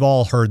we've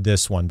all heard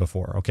this one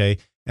before, okay?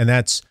 And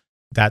that's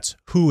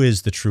who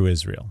is the true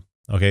Israel?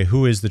 Okay,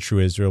 who is the true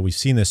Israel? We've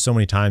seen this so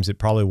many times it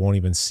probably won't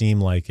even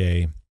seem like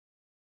a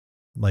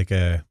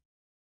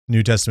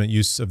New Testament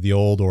use of the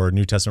old or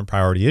New Testament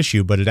priority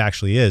issue, but it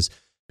actually is,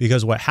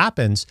 because what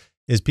happens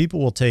is people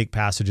will take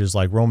passages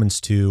like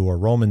Romans 2 or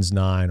Romans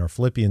 9 or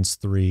Philippians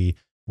 3,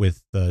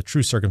 with the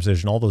true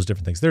circumcision, all those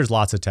different things. There's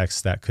lots of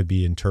texts that could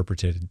be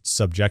interpreted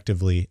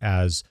subjectively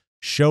as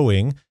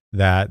showing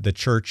that the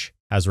church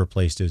has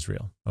replaced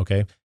Israel.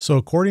 Okay. So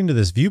according to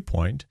this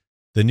viewpoint,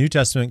 the New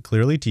Testament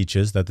clearly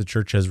teaches that the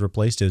church has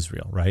replaced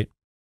Israel, right?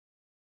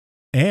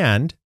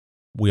 And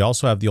we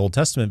also have the Old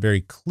Testament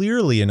very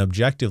clearly and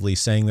objectively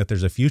saying that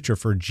there's a future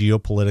for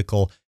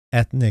geopolitical,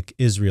 ethnic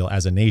Israel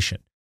as a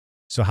nation.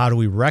 So how do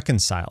we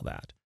reconcile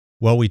that?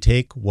 Well, we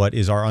take what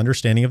is our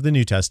understanding of the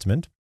New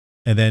Testament,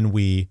 and then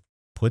we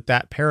put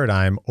that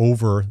paradigm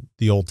over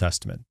the Old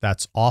Testament.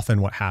 That's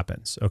often what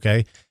happens,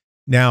 okay?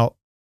 Now,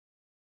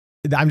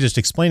 I'm just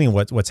explaining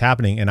what's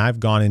happening, and I've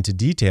gone into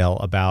detail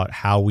about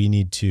how we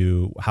need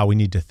to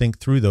think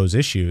through those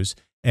issues.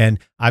 And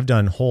I've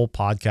done whole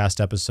podcast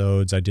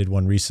episodes. I did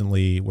one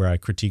recently where I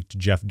critiqued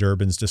Jeff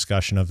Durbin's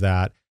discussion of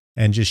that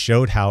and just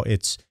showed how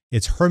it's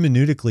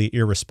hermeneutically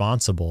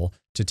irresponsible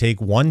to take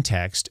one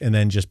text and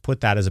then just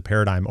put that as a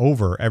paradigm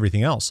over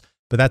everything else.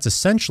 But that's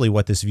essentially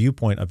what this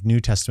viewpoint of New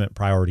Testament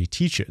priority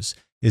teaches,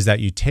 is that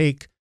you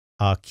take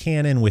a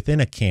canon within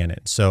a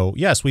canon. So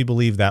yes, we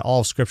believe that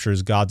all of Scripture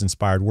is God's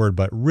inspired word,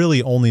 but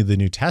really only the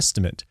New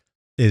Testament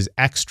is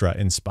extra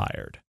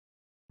inspired,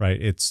 right?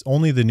 It's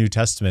only the New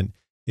Testament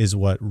is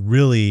what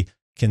really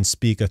can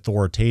speak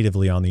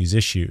authoritatively on these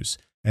issues.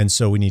 And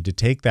so we need to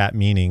take that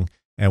meaning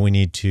and we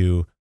need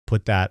to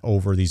put that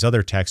over these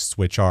other texts,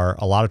 which are,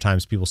 a lot of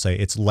times people say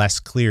it's less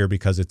clear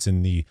because it's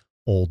in the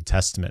Old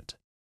Testament.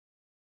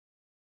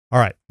 All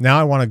right, now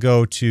I want to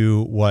go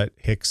to what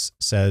Hicks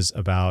says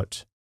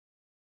about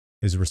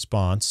his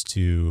response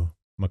to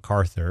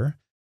MacArthur.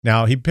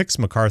 Now, he picks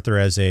MacArthur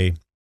as a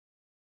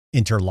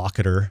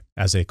interlocutor,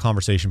 as a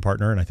conversation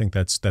partner, and I think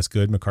that's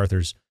good.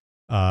 MacArthur's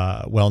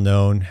well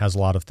known, has a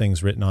lot of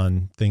things written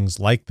on things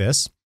like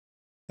this.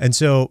 And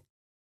so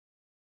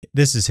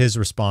this is his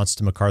response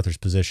to MacArthur's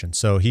position.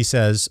 So he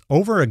says,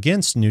 over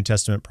against New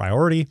Testament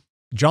priority,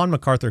 John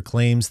MacArthur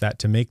claims that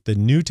to make the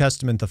New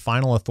Testament the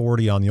final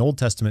authority on the Old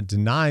Testament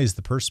denies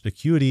the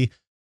perspicuity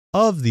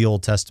of the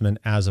Old Testament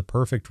as a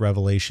perfect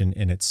revelation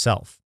in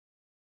itself.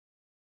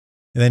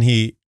 And then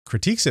he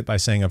critiques it by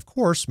saying, of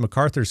course,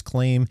 MacArthur's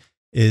claim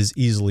is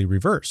easily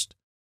reversed.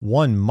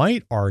 One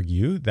might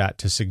argue that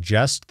to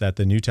suggest that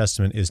the New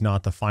Testament is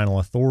not the final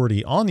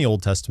authority on the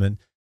Old Testament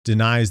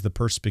denies the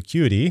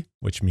perspicuity,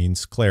 which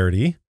means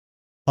clarity,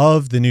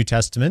 of the New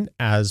Testament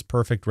as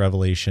perfect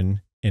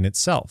revelation in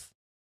itself.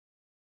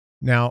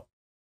 Now,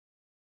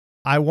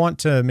 I want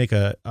to make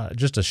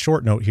just a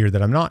short note here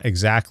that I'm not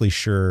exactly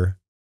sure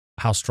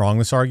how strong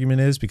this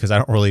argument is because I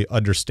don't really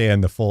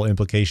understand the full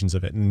implications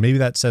of it. And maybe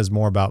that says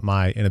more about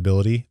my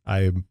inability.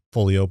 I'm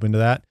fully open to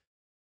that.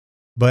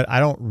 But I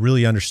don't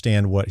really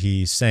understand what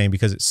he's saying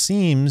because it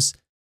seems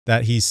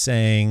that he's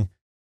saying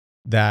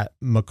that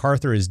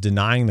MacArthur is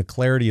denying the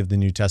clarity of the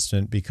New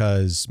Testament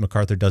because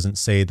MacArthur doesn't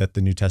say that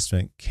the New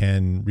Testament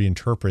can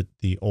reinterpret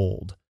the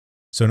Old.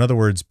 So in other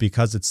words,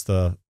 because it's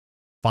the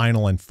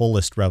final and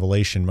fullest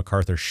revelation,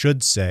 MacArthur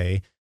should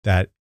say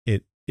that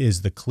it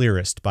is the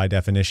clearest by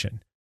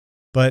definition.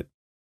 But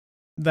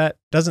that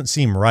doesn't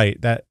seem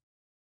right. That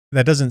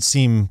doesn't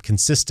seem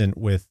consistent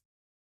with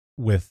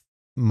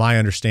my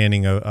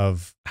understanding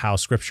of how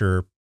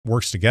Scripture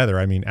works together.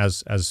 I mean,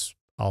 as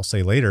I'll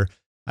say later,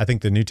 I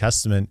think the New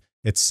Testament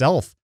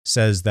itself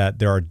says that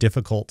there are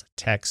difficult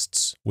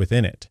texts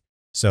within it.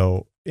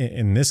 So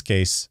in this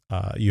case,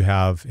 you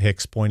have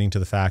Hicks pointing to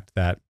the fact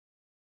that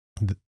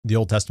the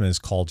Old Testament is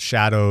called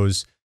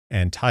shadows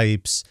and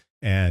types,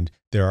 and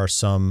there are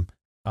some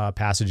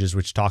passages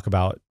which talk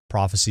about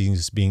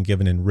prophecies being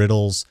given in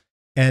riddles.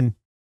 And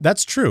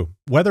that's true.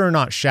 Whether or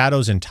not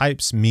shadows and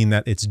types mean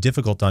that it's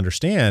difficult to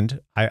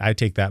understand, I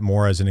take that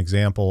more as an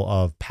example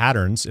of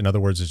patterns. In other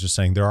words, it's just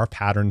saying there are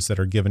patterns that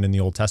are given in the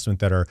Old Testament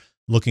that are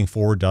looking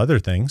forward to other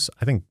things.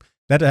 I think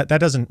that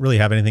doesn't really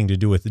have anything to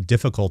do with the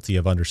difficulty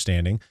of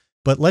understanding.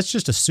 But let's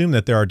just assume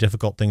that there are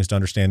difficult things to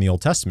understand in the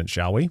Old Testament,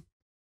 shall we?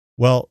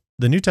 Well,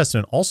 the New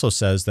Testament also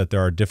says that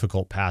there are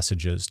difficult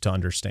passages to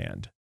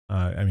understand.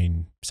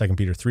 2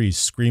 Peter 3 is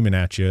screaming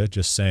at you,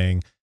 just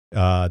saying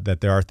that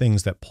there are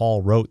things that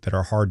Paul wrote that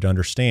are hard to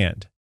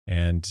understand,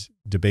 and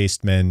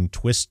debased men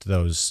twist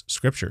those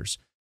scriptures.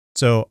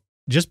 So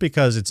just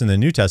because it's in the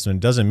New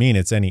Testament doesn't mean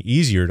it's any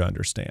easier to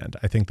understand.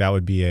 I think that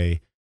would be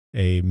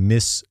a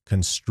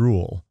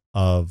misconstrual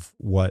of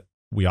what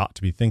we ought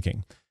to be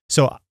thinking.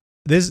 So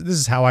this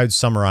is how I'd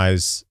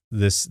summarize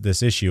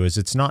this issue. Is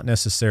it's not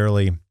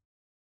necessarily,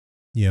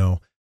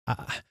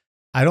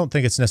 I don't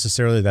think it's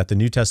necessarily that the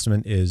New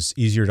Testament is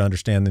easier to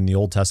understand than the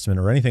Old Testament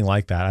or anything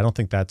like that. I don't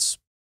think that's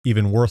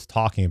even worth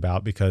talking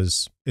about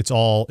because it's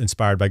all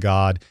inspired by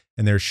God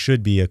and there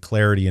should be a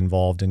clarity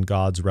involved in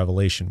God's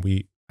revelation.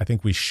 I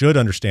think we should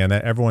understand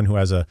that. Everyone who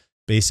has a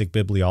basic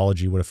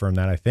bibliology would affirm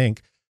that, I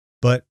think.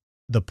 But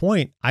the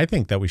point I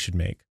think that we should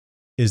make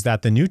is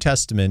that the New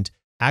Testament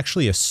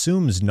actually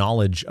assumes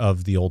knowledge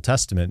of the Old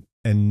Testament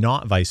and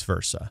not vice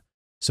versa.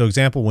 So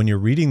example, when you're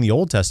reading the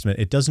Old Testament,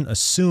 it doesn't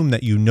assume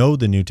that you know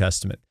the New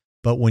Testament.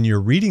 But when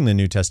you're reading the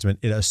New Testament,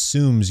 it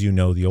assumes you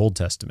know the Old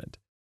Testament.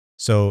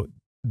 So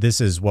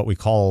this is what we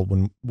call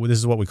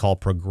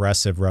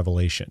progressive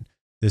revelation.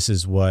 This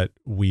is what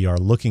we are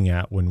looking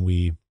at when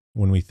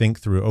we think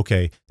through,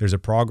 okay, there's a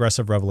progress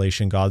of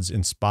revelation. God's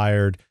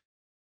inspired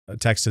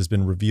text has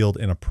been revealed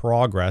in a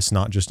progress,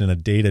 not just in a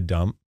data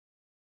dump.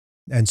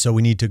 And so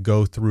we need to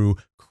go through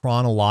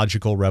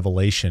chronological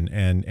revelation,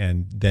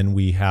 and then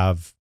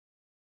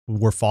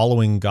we're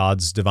following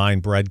God's divine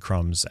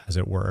breadcrumbs, as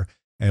it were,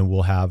 and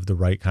we'll have the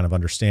right kind of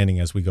understanding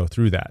as we go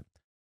through that.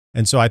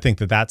 And so I think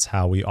that that's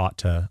how we ought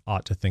to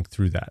think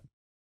through that.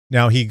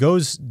 Now he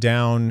goes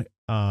down,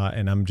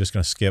 and I'm just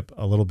going to skip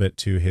a little bit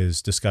to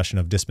his discussion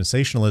of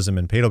dispensationalism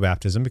and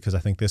paedobaptism, because I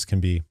think this can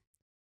be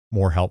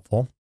more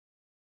helpful.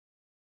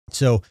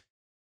 So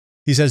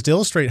he says, to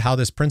illustrate how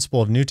this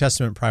principle of New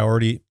Testament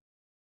priority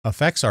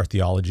affects our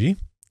theology,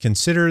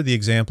 consider the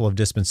example of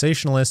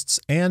dispensationalists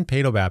and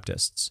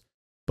paedobaptists.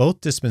 Both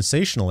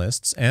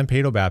dispensationalists and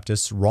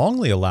paedobaptists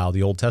wrongly allow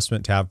the Old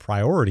Testament to have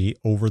priority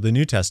over the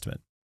New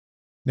Testament.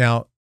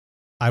 Now,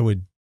 I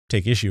would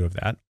take issue of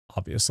that,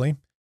 obviously,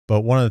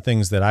 but one of the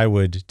things that I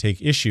would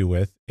take issue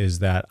with is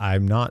that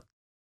I'm not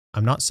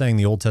saying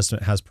the Old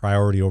Testament has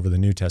priority over the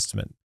New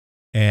Testament.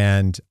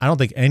 And I don't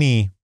think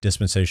any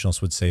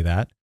dispensationalists would say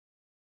that.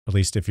 At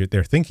least if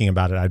they're thinking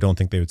about it, I don't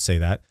think they would say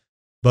that.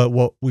 But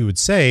what we would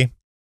say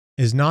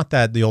is not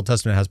that the Old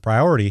Testament has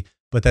priority,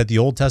 but that the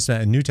Old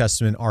Testament and New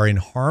Testament are in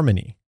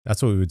harmony.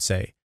 That's what we would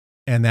say.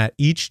 And that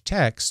each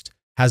text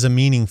has a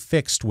meaning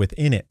fixed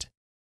within it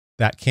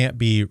that can't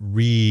be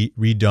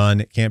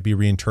redone, it can't be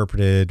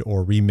reinterpreted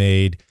or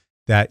remade,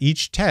 that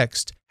each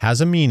text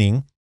has a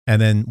meaning.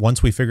 And then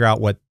once we figure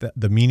out what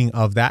the meaning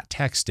of that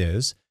text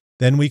is,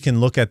 then we can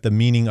look at the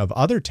meaning of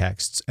other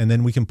texts, and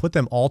then we can put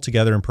them all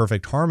together in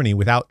perfect harmony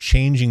without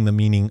changing the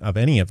meaning of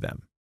any of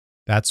them.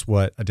 That's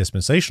what a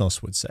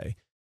dispensationalist would say.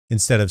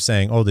 Instead of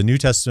saying, oh, the New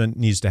Testament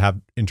needs to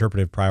have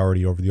interpretive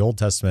priority over the Old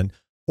Testament,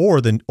 or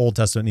the Old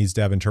Testament needs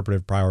to have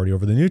interpretive priority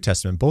over the New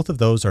Testament. Both of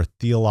those are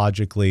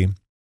theologically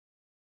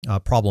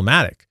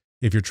problematic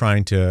if you're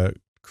trying to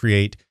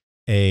create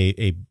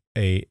a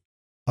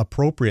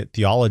appropriate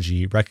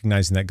theology,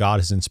 recognizing that God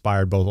has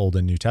inspired both Old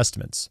and New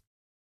Testaments.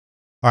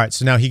 All right,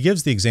 so now he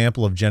gives the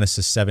example of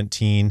Genesis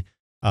 17.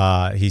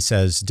 He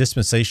says,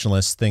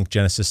 dispensationalists think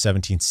Genesis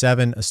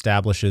 17:7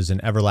 establishes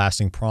an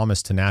everlasting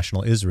promise to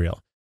national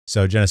Israel.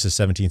 So Genesis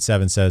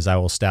 17:7 says, I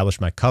will establish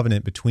my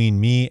covenant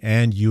between me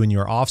and you and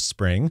your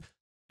offspring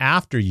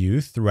after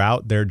you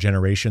throughout their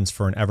generations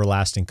for an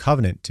everlasting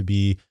covenant to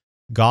be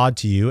God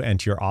to you and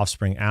to your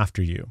offspring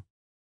after you.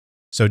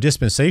 So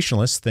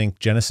dispensationalists think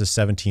Genesis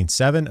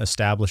 17:7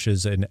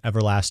 establishes an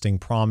everlasting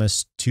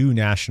promise to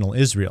national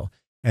Israel,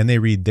 and they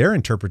read their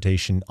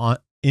interpretation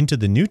into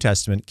the New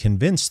Testament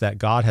convinced that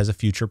God has a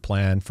future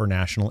plan for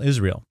national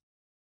Israel.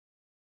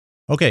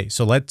 Okay,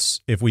 so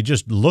if we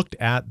just looked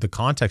at the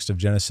context of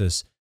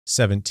Genesis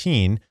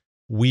 17,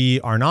 we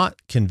are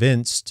not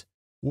convinced,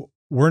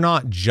 we're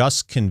not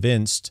just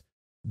convinced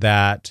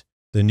that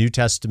the New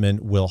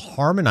Testament will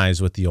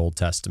harmonize with the Old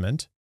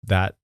Testament.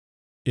 That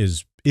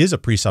is a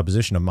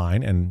presupposition of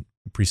mine and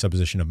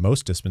presupposition of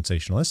most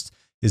dispensationalists,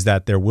 is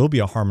that there will be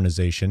a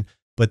harmonization,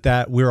 but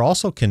that we're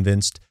also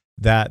convinced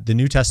that the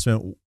New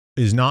Testament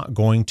is not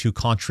going to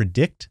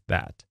contradict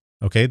that.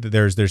 Okay,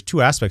 there's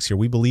two aspects here.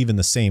 We believe in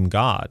the same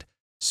God.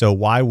 So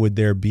why would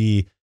there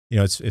be,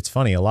 it's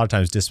funny, a lot of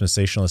times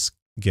dispensationalists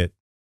get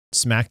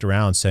smacked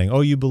around saying,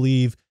 oh, you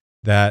believe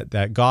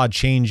that God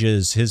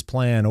changes his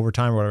plan over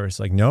time or whatever. It's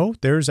like, no,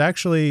 there's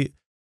actually,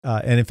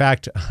 and in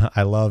fact,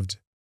 I loved,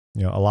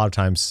 a lot of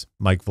times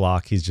Mike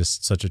Vlock, he's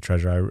just such a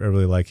treasure. I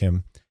really like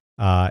him.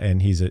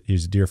 And he's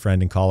a dear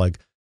friend and colleague.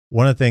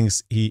 One of the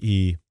things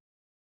he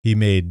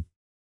made,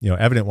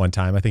 evident one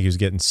time, I think he was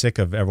getting sick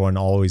of everyone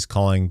always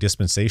calling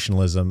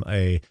dispensationalism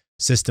a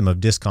system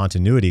of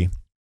discontinuity.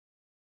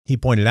 He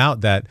pointed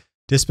out that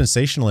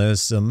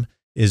dispensationalism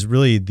is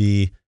really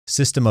the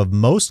system of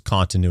most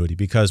continuity,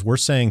 because we're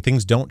saying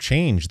things don't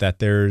change, that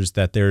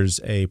there's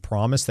a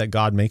promise that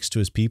God makes to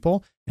his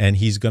people and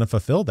he's going to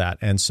fulfill that.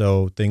 And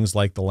so things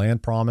like the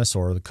land promise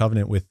or the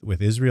covenant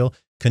with Israel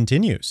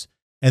continues.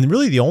 And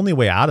really the only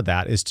way out of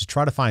that is to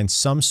try to find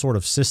some sort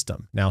of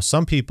system. Now,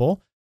 some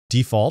people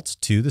default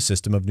to the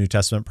system of New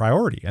Testament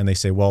priority, and they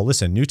say, well,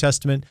 listen, New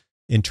Testament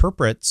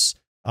interprets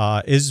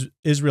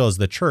Israel as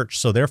the church,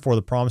 so therefore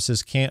the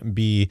promises can't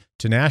be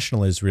to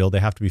national Israel. They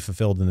have to be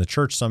fulfilled in the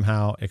church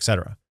somehow,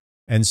 etc.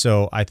 And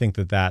so I think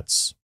that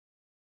that's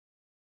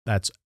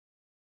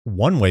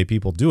one way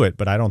people do it,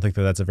 but I don't think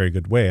that that's a very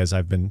good way, as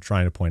I've been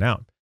trying to point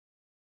out.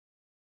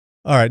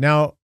 All right,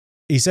 now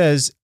he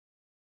says,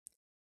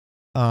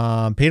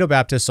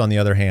 Paedobaptists, on the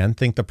other hand,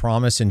 think the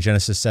promise in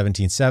Genesis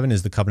 17:7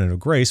 is the covenant of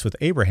grace with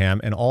Abraham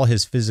and all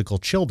his physical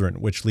children,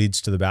 which leads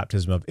to the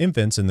baptism of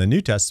infants in the New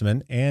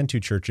Testament and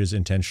to churches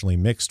intentionally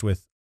mixed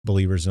with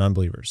believers and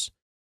unbelievers.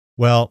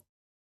 Well,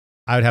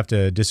 I would have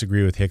to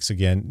disagree with Hicks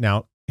again.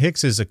 Now,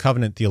 Hicks is a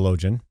covenant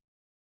theologian,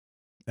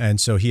 and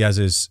so he has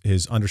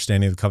his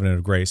understanding of the covenant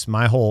of grace.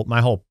 My whole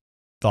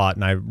thought,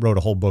 and I wrote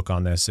a whole book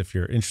on this if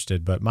you're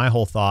interested, but my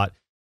whole thought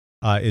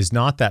is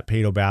not that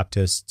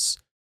Paedobaptists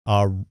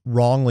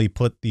wrongly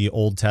put the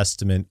Old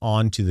Testament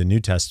onto the New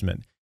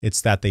Testament.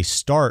 It's that they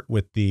start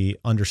with the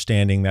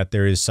understanding that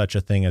there is such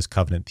a thing as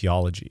covenant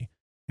theology.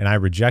 And I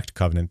reject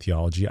covenant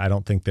theology. I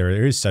don't think there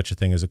is such a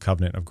thing as a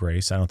covenant of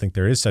grace. I don't think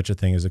there is such a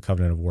thing as a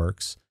covenant of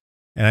works.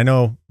 And I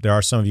know there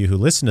are some of you who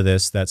listen to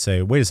this that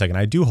say, wait a second,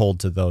 I do hold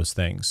to those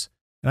things.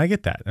 And I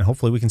get that. And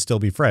hopefully we can still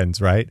be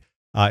friends, right?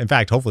 In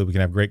fact, hopefully we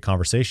can have great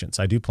conversations.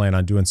 I do plan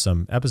on doing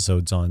some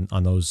episodes on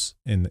those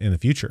in the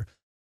future.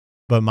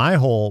 But my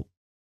whole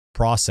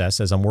process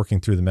as I'm working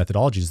through the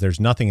methodologies, there's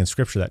nothing in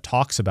Scripture that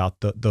talks about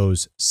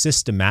those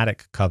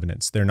systematic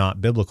covenants. They're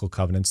not biblical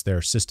covenants.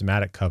 They're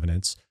systematic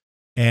covenants.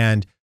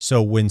 And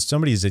so when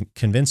somebody is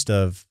convinced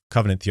of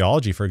covenant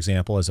theology, for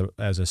example,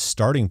 as a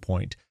starting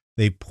point,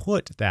 they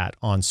put that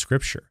on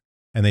Scripture.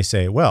 And they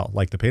say, well,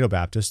 like the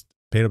Paedo-Baptist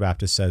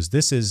says,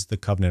 this is the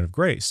covenant of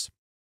grace.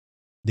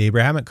 The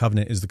Abrahamic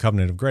covenant is the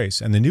covenant of grace,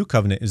 and the new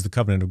covenant is the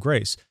covenant of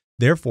grace.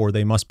 Therefore,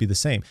 they must be the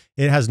same.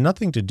 It has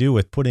nothing to do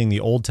with putting the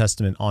Old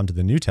Testament onto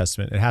the New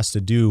Testament. It has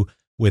to do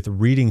with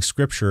reading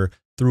Scripture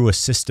through a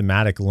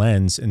systematic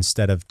lens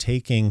instead of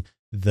taking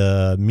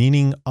the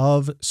meaning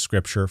of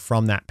Scripture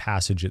from that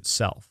passage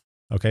itself.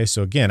 Okay,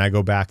 so again, I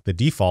go back, the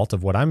default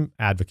of what I'm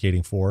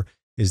advocating for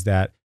is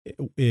that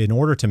in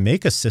order to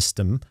make a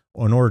system,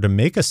 or in order to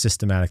make a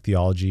systematic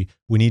theology,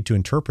 we need to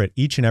interpret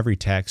each and every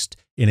text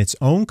in its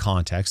own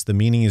context. The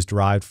meaning is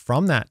derived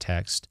from that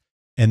text,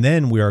 and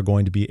then we are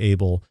going to be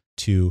able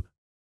to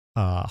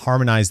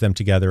harmonize them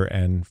together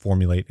and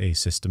formulate a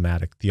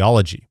systematic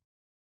theology.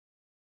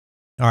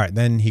 All right,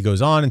 then he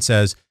goes on and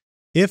says,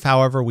 if,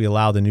 however, we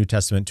allow the New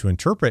Testament to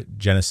interpret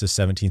Genesis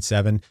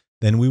 17:7,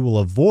 then we will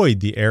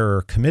avoid the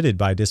error committed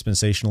by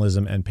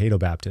dispensationalism and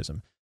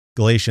paedobaptism.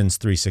 Galatians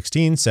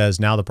 3:16 says,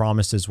 now the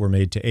promises were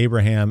made to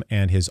Abraham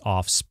and his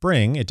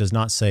offspring. It does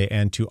not say,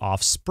 and to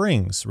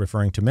offsprings,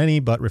 referring to many,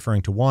 but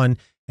referring to one,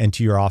 and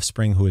to your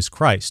offspring who is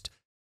Christ.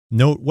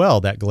 Note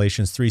well that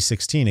Galatians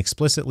 3:16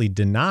 explicitly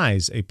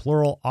denies a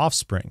plural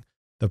offspring.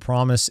 The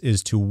promise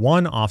is to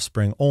one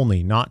offspring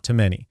only, not to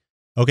many.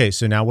 Okay,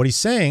 so now what he's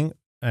saying,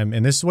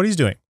 and this is what he's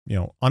doing,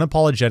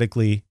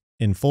 unapologetically,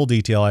 in full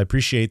detail, I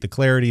appreciate the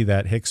clarity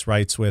that Hicks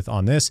writes with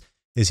on this,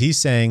 is he's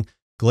saying,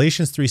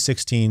 Galatians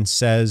 3:16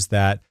 says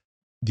that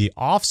the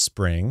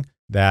offspring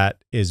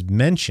that is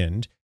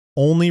mentioned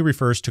only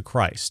refers to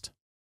Christ.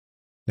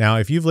 Now,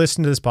 if you've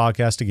listened to this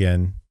podcast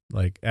again,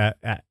 like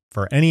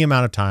for any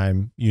amount of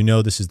time,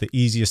 this is the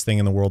easiest thing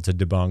in the world to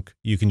debunk.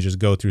 You can just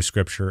go through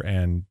Scripture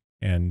and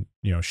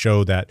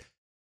show that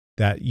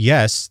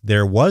yes,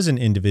 there was an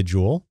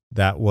individual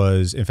that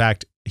was, in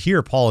fact,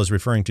 here Paul is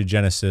referring to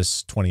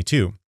Genesis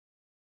 22.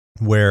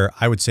 Where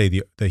I would say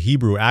the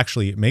Hebrew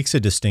actually makes a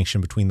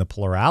distinction between the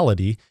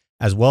plurality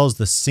as well as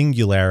the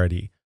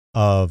singularity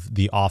of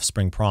the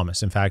offspring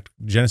promise. In fact,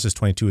 Genesis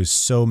 22 is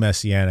so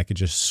messianic, it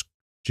just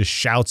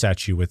shouts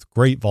at you with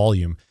great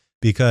volume,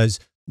 because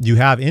you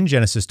have in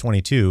Genesis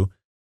 22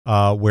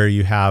 where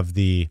you have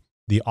the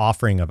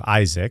offering of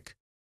Isaac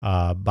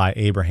by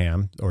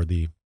Abraham, or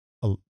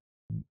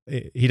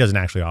he doesn't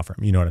actually offer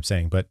him, you know what I'm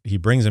saying, but he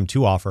brings him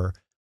to offer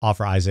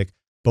Isaac.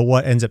 But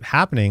what ends up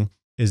happening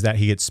is that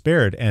he gets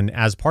spared. And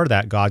as part of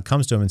that, God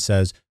comes to him and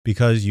says,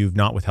 because you've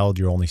not withheld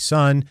your only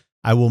son,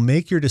 I will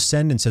make your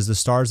descendants as the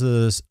stars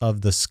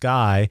of the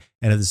sky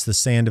and as the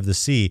sand of the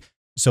sea.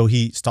 So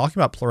he's talking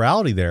about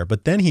plurality there,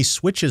 but then he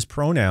switches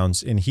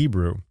pronouns in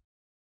Hebrew.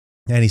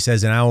 And he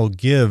says, and I will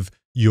give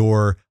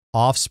your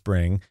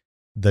offspring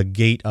the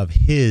gate of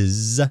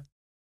his,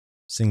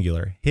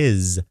 singular,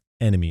 his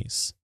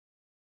enemies.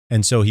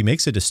 And so he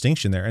makes a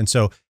distinction there. And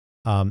so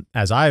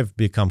as I've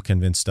become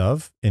convinced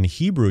of, in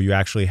Hebrew, you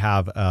actually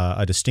have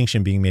a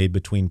distinction being made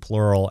between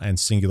plural and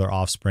singular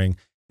offspring.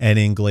 And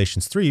in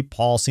Galatians 3,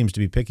 Paul seems to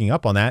be picking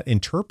up on that,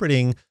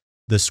 interpreting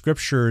the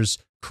Scriptures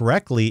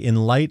correctly in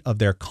light of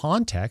their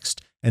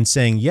context and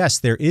saying, yes,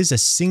 there is a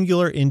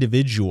singular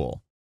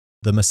individual,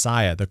 the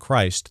Messiah, the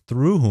Christ,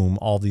 through whom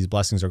all these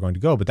blessings are going to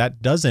go. But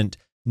that doesn't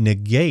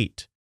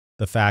negate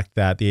the fact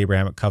that the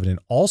Abrahamic covenant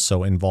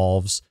also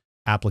involves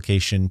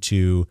application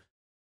to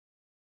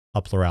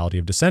a plurality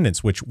of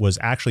descendants, which was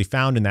actually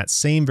found in that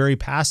same very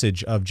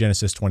passage of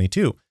Genesis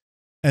 22.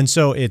 And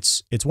so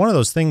it's one of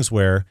those things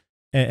where,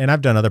 and I've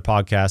done other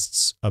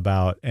podcasts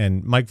about,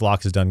 and Mike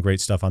Vlock has done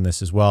great stuff on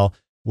this as well,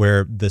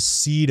 where the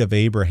seed of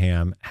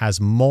Abraham has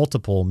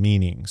multiple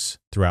meanings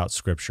throughout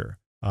Scripture.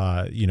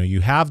 You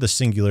have the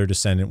singular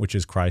descendant, which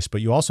is Christ, but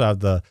you also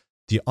have the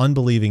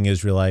unbelieving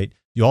Israelite.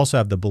 You also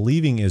have the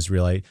believing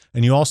Israelite,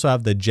 and you also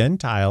have the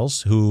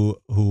Gentiles who,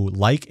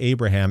 like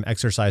Abraham,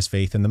 exercise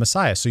faith in the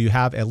Messiah. So you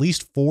have at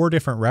least 4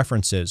 different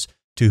references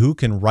to who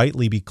can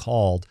rightly be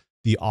called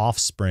the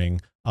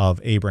offspring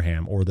of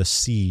Abraham, or the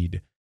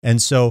seed.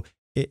 And so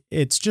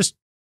it's just,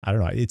 I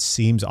don't know, it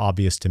seems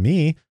obvious to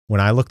me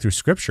when I look through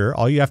Scripture.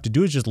 All you have to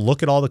do is just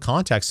look at all the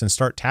context and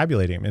start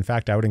tabulating them. In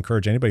fact, I would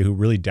encourage anybody who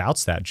really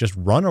doubts that, just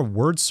run a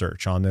word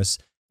search on this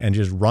and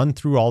just run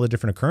through all the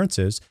different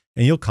occurrences,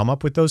 and you'll come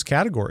up with those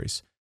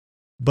categories.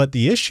 But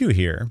the issue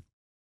here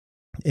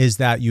is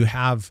that you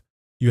have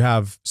you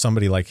have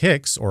somebody like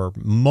Hicks or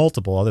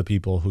multiple other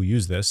people who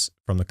use this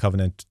from the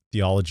covenant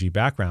theology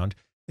background,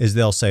 is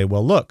they'll say,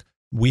 well, look,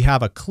 we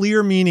have a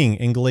clear meaning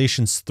in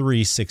Galatians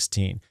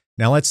 3:16.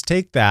 Now let's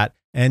take that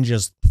and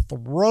just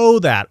throw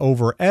that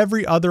over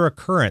every other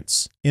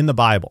occurrence in the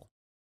Bible.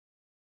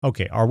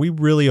 Okay, are we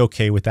really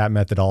okay with that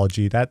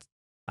methodology?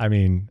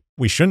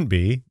 We shouldn't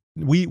be.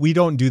 We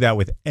don't do that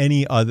with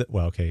any other,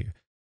 well, okay,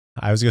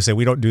 I was going to say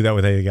we don't do that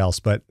with anything else,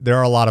 but there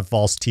are a lot of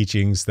false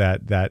teachings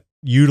that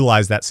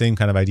utilize that same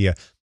kind of idea.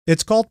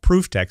 It's called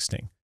proof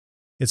texting.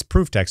 It's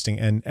proof texting,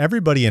 and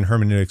everybody in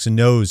hermeneutics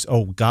knows,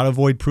 oh, got to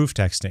avoid proof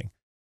texting.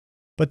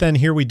 But then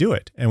here we do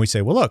it, and we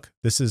say, well, look,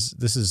 this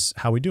is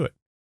how we do it.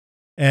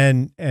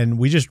 And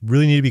we just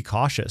really need to be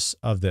cautious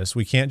of this.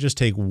 We can't just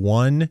take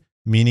one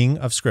meaning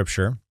of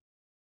Scripture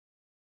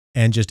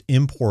and just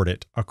import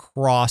it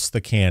across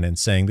the canon,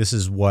 saying this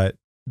is what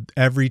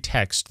every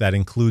text that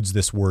includes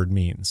this word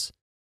means.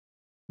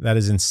 That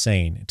is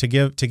insane. To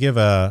give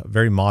a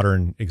very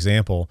modern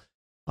example,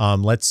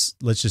 let's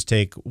just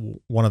take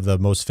one of the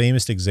most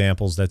famous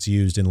examples that's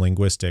used in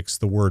linguistics,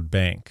 the word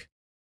bank,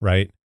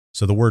 right?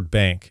 So the word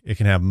bank, it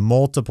can have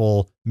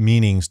multiple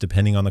meanings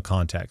depending on the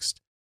context.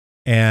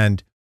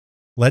 And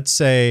let's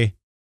say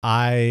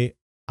I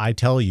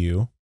tell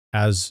you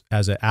as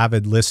an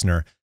avid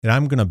listener that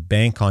I'm going to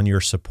bank on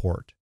your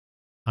support.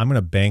 I'm going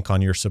to bank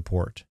on your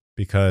support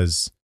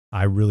because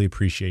I really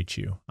appreciate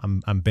you.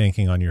 I'm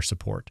banking on your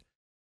support.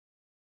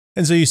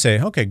 And so you say,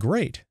 okay,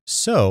 great.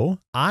 So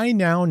I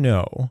now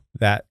know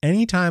that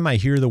anytime I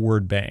hear the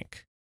word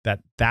bank,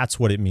 that's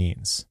what it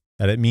means,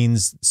 that it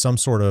means some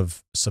sort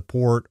of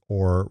support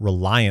or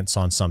reliance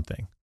on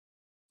something.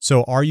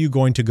 So are you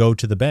going to go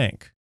to the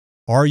bank?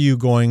 Are you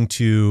going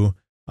to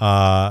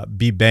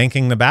be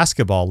banking the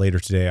basketball later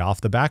today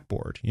off the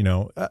backboard?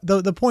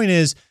 The point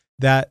is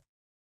that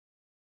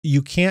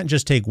you can't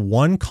just take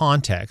one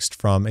context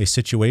from a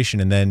situation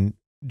and then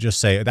just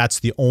say that's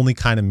the only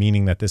kind of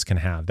meaning that this can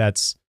have.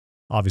 That's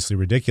obviously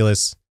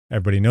ridiculous.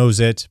 Everybody knows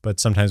it, but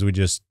sometimes we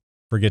just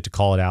forget to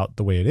call it out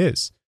the way it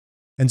is.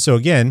 And so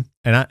again,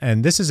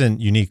 and this isn't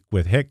unique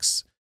with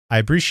Hicks. I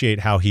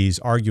appreciate how he's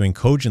arguing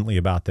cogently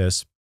about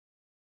this,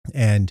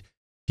 and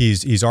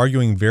he's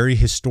arguing very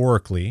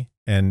historically,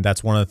 and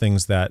that's one of the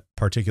things that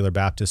particular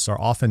Baptists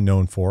are often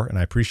known for, and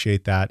I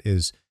appreciate that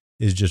is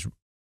just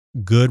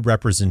good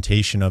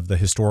representation of the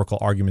historical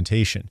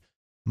argumentation.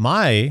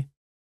 My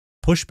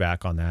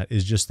pushback on that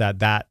is just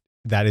that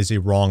is a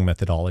wrong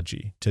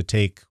methodology to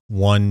take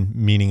one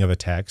meaning of a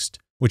text,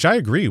 which I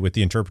agree with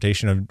the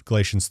interpretation of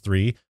Galatians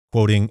 3,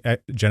 quoting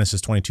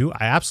Genesis 22.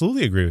 I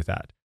absolutely agree with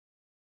that.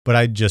 But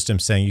I just am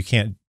saying you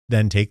can't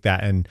then take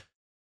that and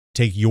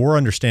take your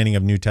understanding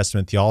of New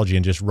Testament theology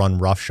and just run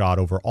roughshod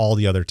over all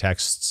the other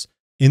texts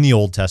in the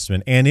Old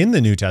Testament and in the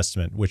New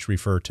Testament, which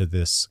refer to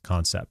this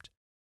concept.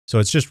 So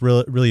it's just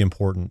really, really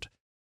important.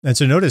 And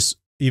so notice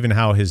even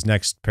how his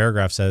next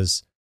paragraph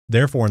says,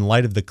 therefore, in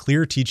light of the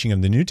clear teaching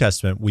of the New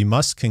Testament, we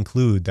must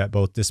conclude that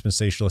both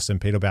dispensationalists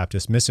and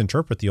Paedobaptists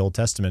misinterpret the Old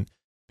Testament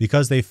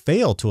because they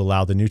fail to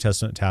allow the New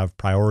Testament to have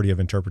priority of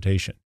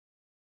interpretation.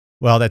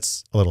 Well,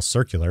 that's a little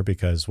circular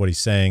because what he's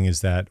saying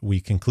is that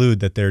we conclude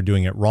that they're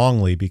doing it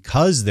wrongly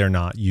because they're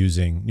not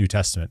using New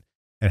Testament.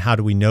 And how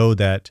do we know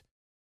that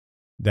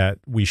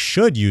we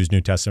should use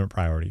New Testament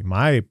priority?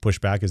 My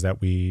pushback is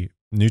that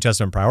New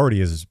Testament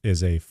priority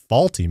is a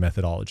faulty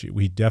methodology.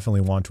 We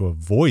definitely want to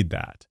avoid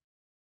that.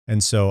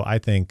 And so I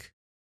think,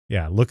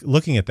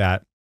 looking at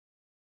that,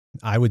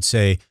 I would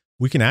say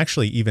we can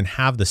actually even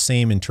have the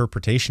same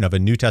interpretation of a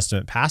New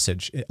Testament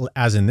passage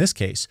as in this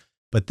case.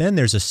 But then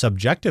there's a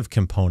subjective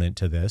component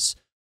to this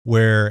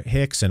where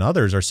Hicks and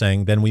others are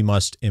saying then we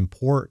must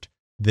import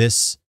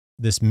this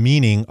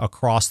meaning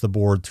across the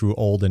board through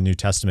Old and New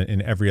Testament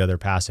in every other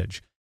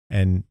passage.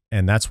 And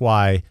that's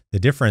why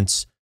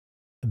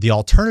the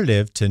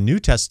alternative to New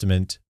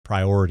Testament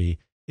priority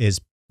is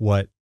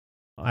what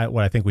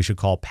I think we should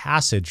call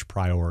passage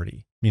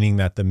priority, meaning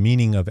that the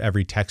meaning of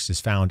every text is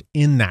found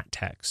in that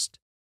text,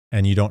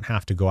 and you don't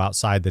have to go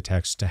outside the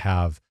text to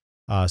have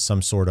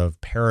some sort of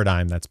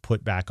paradigm that's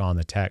put back on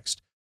the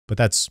text. But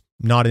that's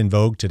not in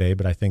vogue today,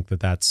 but I think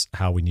that's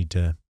how we need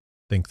to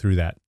think through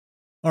that.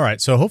 All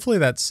right, so hopefully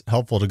that's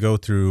helpful to go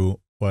through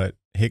what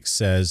Hicks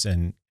says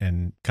and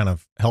kind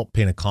of help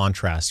paint a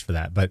contrast for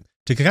that. But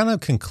to kind of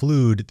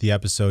conclude the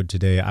episode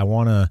today, I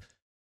want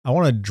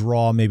to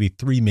draw maybe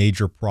three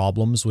major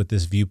problems with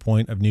this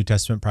viewpoint of New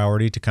Testament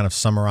priority to kind of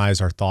summarize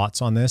our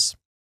thoughts on this.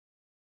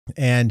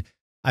 And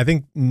I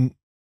think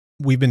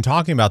we've been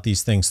talking about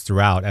these things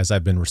throughout as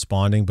I've been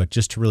responding, but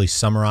just to really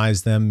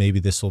summarize them, maybe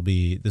this will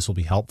be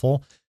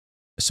helpful.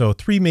 So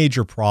three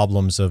major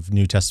problems of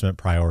New Testament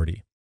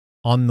priority.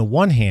 On the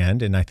one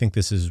hand, and I think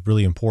this is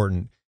really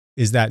important,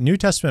 is that New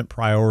Testament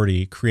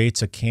priority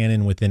creates a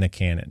canon within a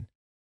canon.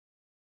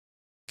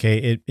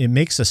 Okay, it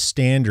makes a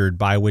standard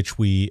by which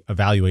we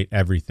evaluate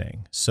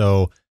everything.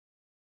 So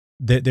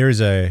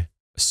there's a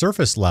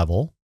surface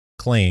level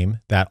claim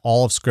that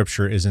all of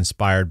Scripture is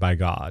inspired by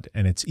God,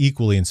 and it's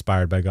equally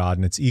inspired by God,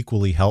 and it's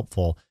equally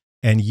helpful.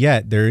 And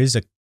yet there is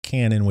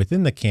canon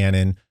within the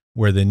canon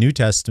where the New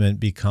Testament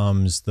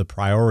becomes the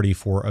priority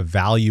for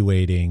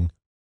evaluating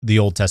the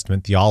Old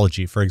Testament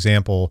theology. For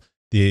example,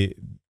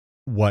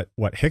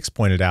 what Hicks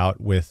pointed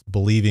out with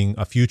believing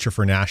a future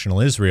for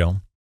national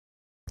Israel.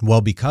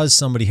 Well, because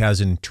somebody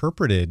has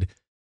interpreted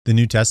the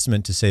New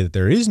Testament to say that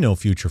there is no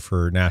future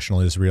for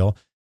national Israel,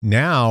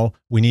 now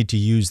we need to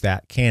use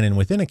that canon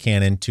within a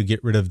canon to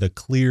get rid of the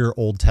clear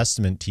Old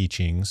Testament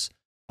teachings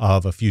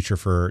of a future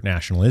for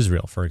national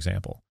Israel, for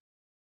example.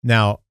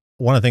 Now,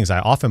 one of the things I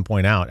often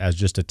point out as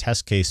just a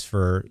test case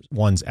for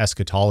one's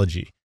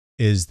eschatology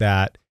is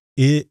that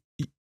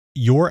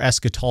your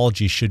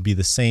eschatology should be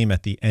the same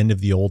at the end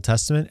of the Old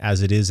Testament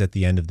as it is at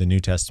the end of the New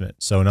Testament.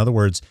 So in other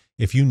words,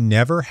 if you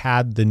never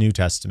had the New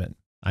Testament,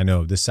 I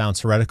know this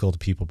sounds heretical to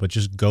people, but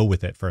just go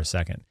with it for a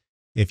second.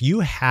 If you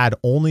had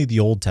only the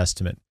Old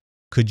Testament,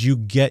 could you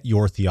get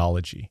your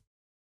theology?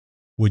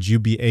 Would you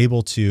be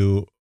able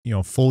to,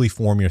 fully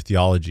form your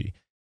theology?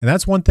 And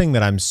that's one thing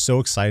that I'm so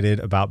excited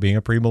about being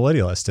a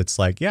premillennialist. It's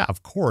like, yeah,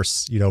 of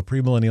course,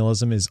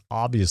 premillennialism is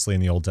obviously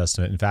in the Old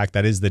Testament. In fact,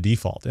 that is the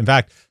default. In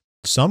fact,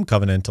 some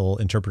covenantal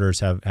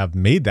interpreters have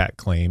made that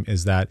claim,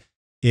 is that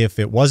if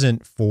it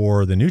wasn't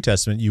for the New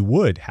Testament, you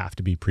would have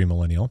to be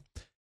premillennial.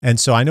 And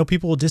so I know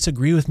people will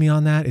disagree with me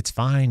on that. It's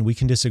fine. We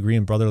can disagree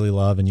in brotherly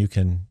love, and you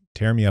can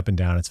tear me up and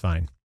down. It's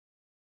fine.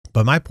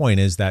 But my point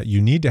is that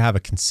you need to have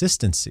a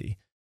consistency.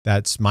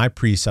 That's my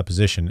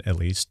presupposition, at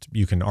least.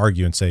 You can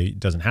argue and say it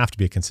doesn't have to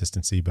be a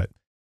consistency, but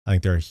I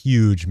think there are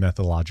huge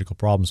methodological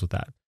problems with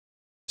that.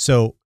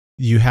 So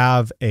you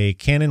have a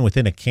canon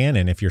within a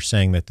canon if you're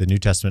saying that the New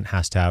Testament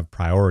has to have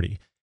priority.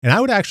 And I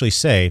would actually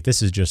say, if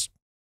this is just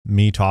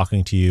me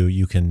talking to you,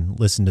 you can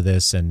listen to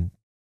this and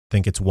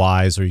think it's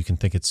wise, or you can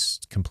think it's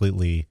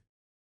completely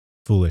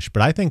foolish.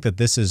 But I think that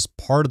this is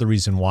part of the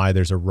reason why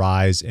there's a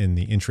rise in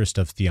the interest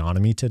of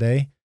theonomy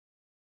today.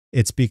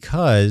 It's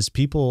because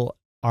people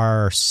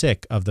are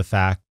sick of the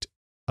fact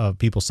of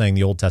people saying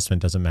the Old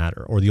Testament doesn't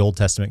matter, or the Old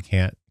Testament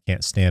can't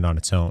stand on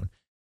its own.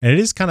 And it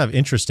is kind of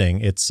interesting.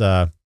 It's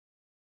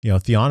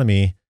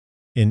theonomy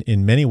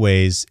in many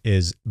ways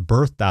is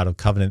birthed out of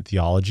covenant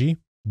theology,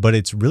 but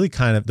it's really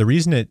kind of the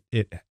reason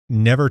it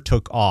never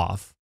took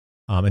off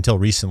until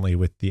recently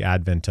with the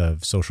advent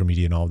of social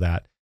media and all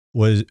that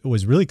was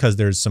really because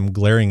there's some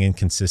glaring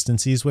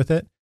inconsistencies with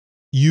it,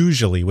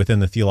 usually within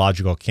the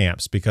theological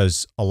camps,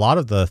 because a lot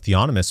of the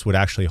theonomists would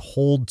actually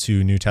hold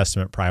to New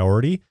Testament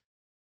priority,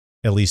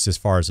 at least as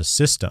far as a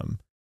system,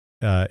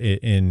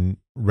 in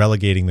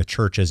relegating the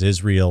church as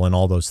Israel and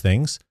all those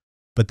things.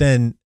 But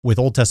then with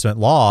Old Testament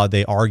law,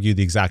 they argue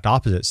the exact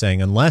opposite, saying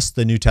unless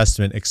the New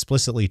Testament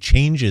explicitly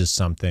changes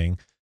something,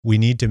 we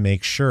need to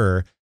make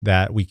sure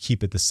that we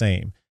keep it the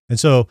same. And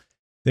so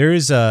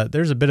there's a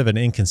bit of an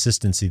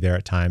inconsistency there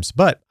at times.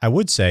 But I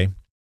would say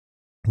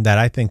that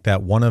I think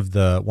that one of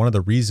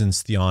the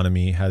reasons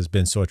theonomy has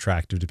been so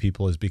attractive to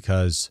people is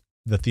because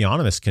the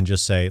theonomists can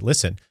just say,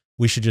 listen,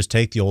 we should just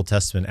take the Old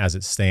Testament as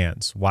it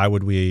stands. Why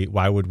would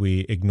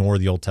we ignore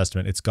the Old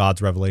Testament? It's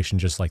God's revelation,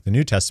 just like the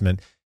New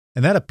Testament.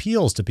 And that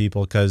appeals to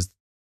people because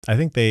I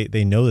think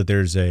they know that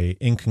there's a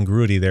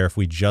incongruity there if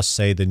we just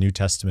say the New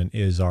Testament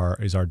is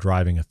our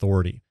driving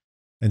authority.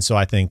 And so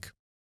I think,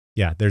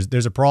 yeah,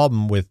 there's a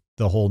problem with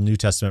the whole New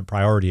Testament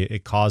priority.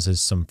 It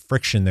causes some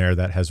friction there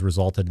that has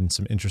resulted in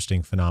some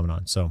interesting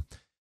phenomenon. So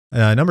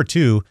number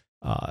two,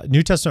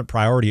 New Testament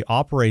priority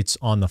operates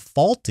on the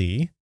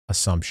faulty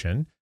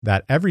assumption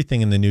that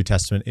everything in the New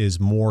Testament is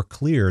more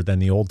clear than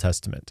the Old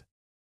Testament.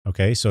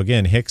 Okay, so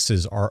again,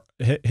 Hicks's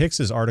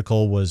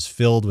article was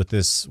filled with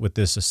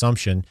this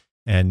assumption,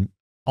 and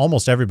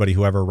almost everybody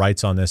who ever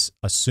writes on this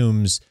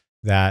assumes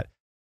that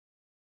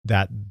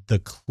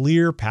the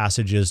clear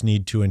passages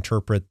need to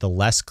interpret the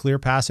less clear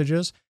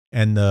passages,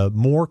 and the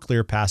more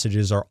clear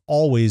passages are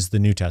always the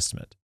New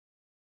Testament.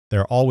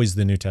 They're always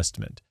the New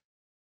Testament.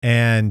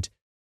 And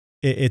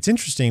it's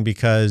interesting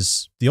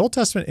because the Old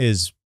Testament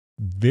is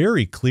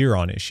very clear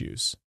on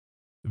issues,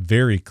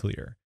 very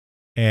clear.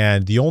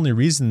 And the only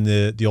reason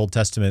the Old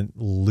Testament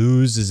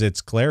loses its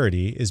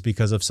clarity is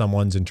because of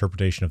someone's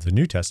interpretation of the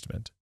New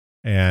Testament.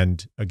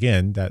 And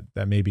again,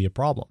 that may be a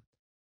problem.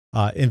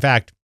 In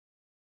fact,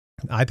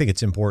 I think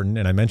it's important,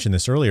 and I mentioned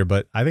this earlier,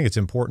 but I think it's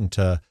important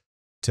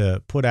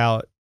to put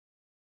out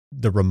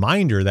the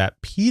reminder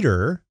that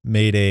Peter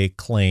made a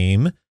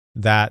claim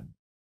that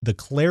the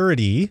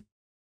clarity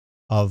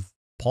of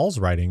Paul's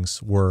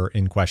writings were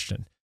in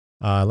question.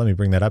 Let me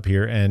bring that up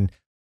here. And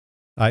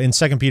in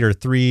 2 Peter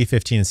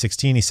 3:15 and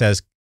 16, he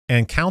says,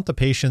 "And count the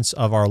patience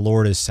of our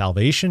Lord as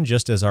salvation,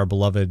 just as our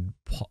beloved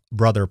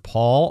brother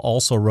Paul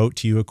also wrote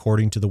to you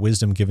according to the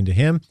wisdom given to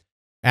him,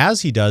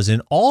 as he does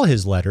in all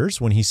his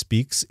letters when he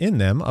speaks in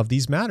them of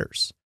these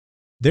matters.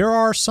 There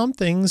are some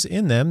things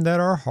in them that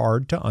are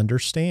hard to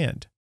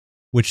understand,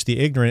 which the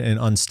ignorant and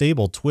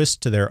unstable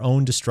twist to their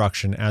own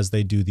destruction as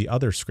they do the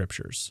other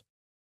scriptures."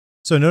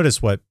 So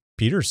notice what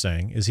Peter's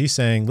saying is he's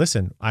saying,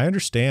 listen, I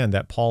understand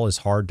that Paul is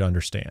hard to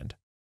understand.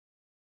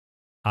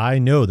 I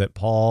know that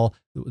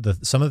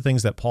some of the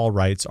things that Paul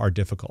writes are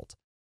difficult.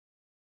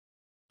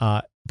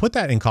 put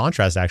that in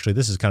contrast, actually,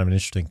 this is kind of an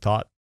interesting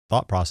thought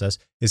process,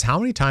 is how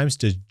many times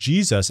does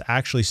Jesus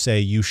actually say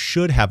you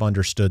should have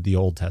understood the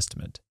Old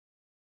Testament?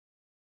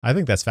 I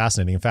think that's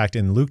fascinating. In fact,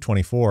 in Luke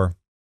 24,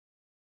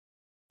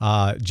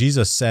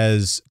 Jesus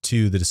says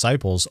to the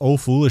disciples, "O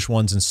foolish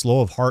ones and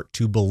slow of heart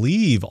to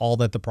believe all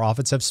that the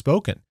prophets have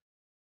spoken."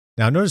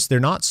 Now, notice they're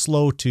not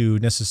slow to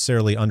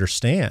necessarily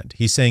understand.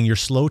 He's saying you're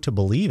slow to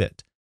believe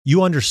it.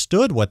 You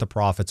understood what the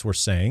prophets were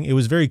saying. It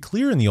was very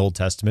clear in the Old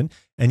Testament,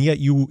 and yet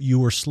you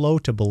were slow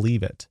to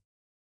believe it.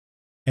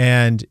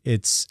 And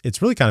it's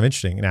really kind of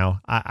interesting.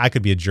 Now, I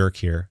could be a jerk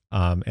here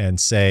and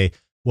say,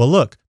 well,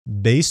 look,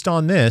 based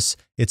on this,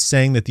 it's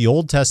saying that the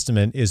Old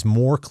Testament is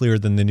more clear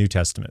than the New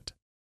Testament.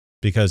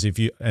 Because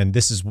and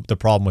this is the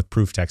problem with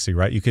proof texting,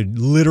 right? You could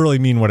literally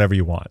mean whatever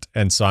you want.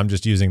 And so I'm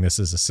just using this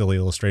as a silly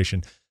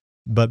illustration.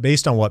 But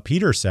based on what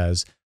Peter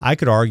says, I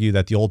could argue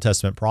that the Old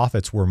Testament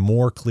prophets were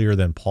more clear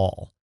than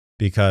Paul,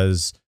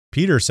 because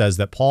Peter says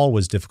that Paul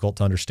was difficult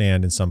to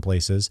understand in some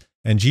places,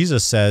 and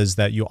Jesus says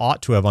that you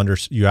ought to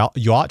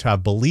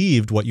have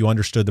believed what you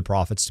understood the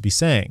prophets to be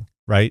saying,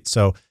 right?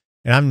 So,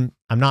 and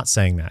I'm not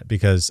saying that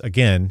because,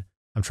 again,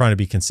 I'm trying to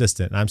be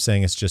consistent, and I'm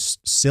saying it's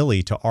just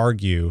silly to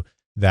argue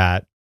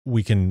that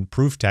we can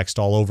proof text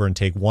all over and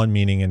take one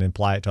meaning and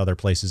apply it to other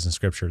places in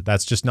Scripture.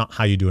 That's just not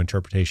how you do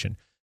interpretation.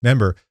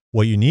 Remember,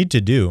 what you need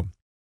to do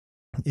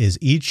is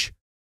each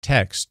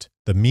text,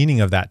 the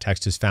meaning of that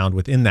text is found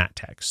within that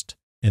text.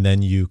 And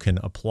then you can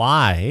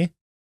apply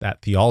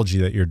that theology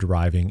that you're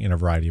deriving in a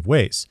variety of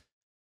ways.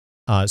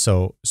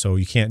 So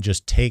you can't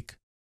just take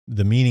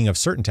the meaning of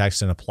certain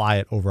texts and apply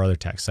it over other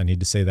texts. I need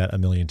to say that a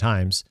million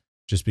times,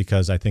 just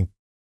because I think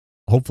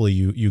hopefully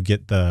you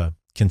get the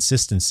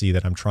consistency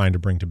that I'm trying to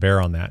bring to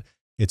bear on that.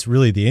 It's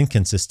really the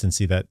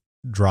inconsistency that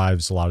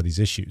drives a lot of these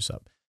issues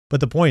up. But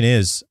the point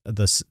is,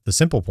 the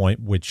simple point,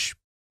 which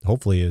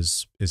hopefully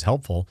is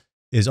helpful,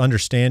 is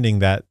understanding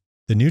that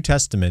the New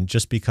Testament,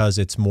 just because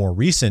it's more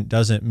recent,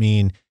 doesn't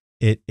mean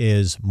it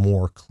is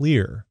more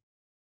clear.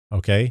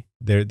 Okay?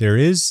 There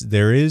is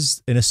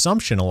an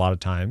assumption a lot of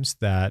times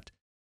that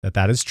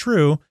is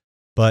true,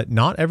 but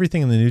not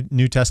everything in the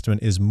New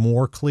Testament is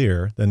more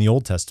clear than the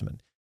Old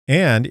Testament.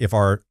 And if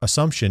our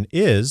assumption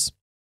is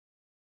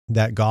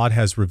that God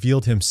has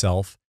revealed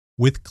himself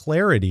with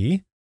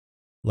clarity,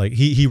 like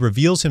he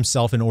reveals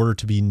himself in order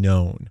to be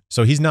known.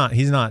 So he's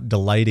not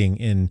delighting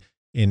in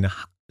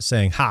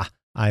saying,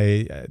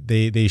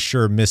 they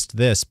sure missed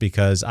this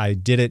because I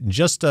did it in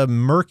just a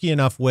murky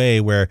enough way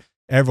where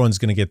everyone's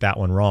going to get that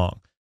one wrong.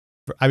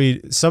 I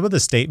mean, some of the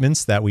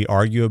statements that we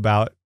argue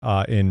about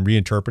in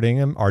reinterpreting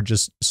them are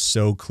just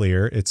so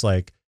clear. It's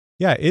like,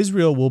 yeah,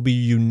 Israel will be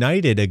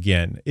united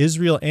again.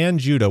 Israel and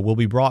Judah will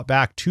be brought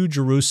back to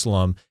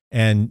Jerusalem,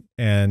 and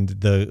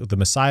the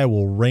Messiah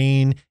will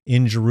reign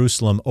in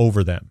Jerusalem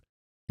over them.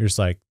 You're just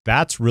like,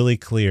 that's really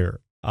clear.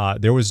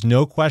 There was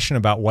no question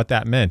about what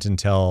that meant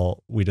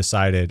until we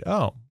decided,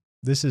 oh,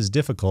 this is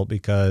difficult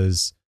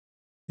because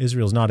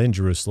Israel's not in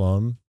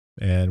Jerusalem,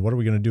 and what are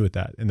we going to do with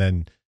that? And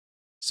then,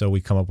 so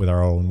we come up with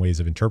our own ways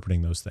of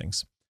interpreting those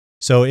things.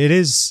 So it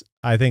is,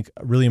 I think,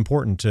 really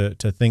important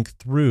to think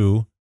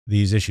through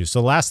these issues.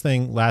 So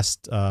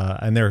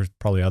and there are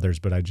probably others,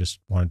 but I just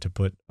wanted to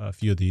put a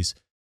few of these.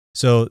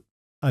 So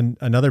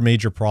another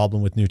major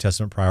problem with New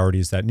Testament priority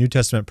is that New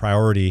Testament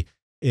priority,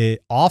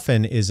 it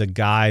often is a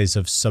guise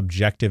of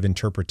subjective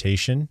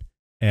interpretation,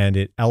 and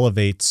it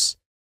elevates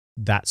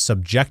that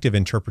subjective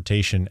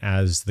interpretation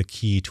as the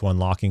key to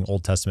unlocking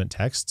Old Testament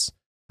texts.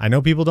 I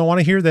know people don't want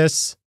to hear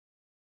this,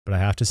 but I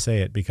have to say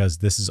it because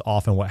this is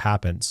often what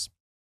happens.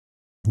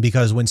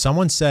 Because when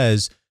someone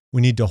says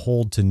we need to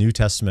hold to New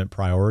Testament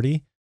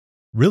priority,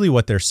 really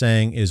what they're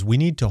saying is we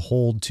need to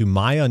hold to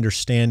my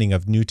understanding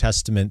of New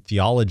Testament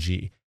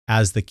theology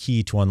as the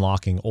key to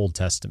unlocking Old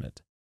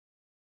Testament.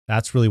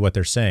 That's really what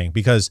they're saying.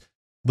 Because,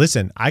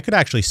 listen, I could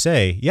actually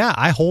say, yeah,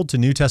 I hold to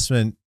New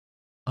Testament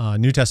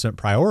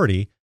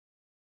priority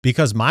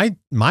because my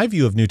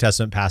view of New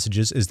Testament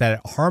passages is that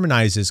it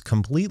harmonizes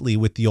completely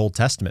with the Old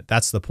Testament.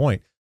 That's the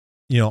point.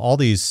 All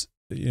these,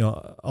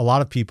 a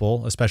lot of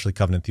people, especially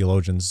covenant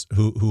theologians,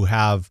 who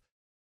have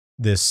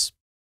this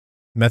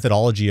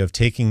methodology of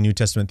taking New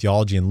Testament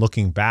theology and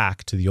looking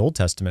back to the Old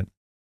Testament.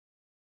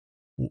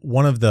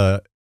 One of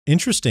the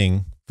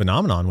interesting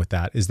phenomenon with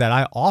that is that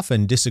I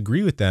often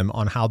disagree with them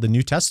on how the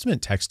New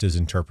Testament text is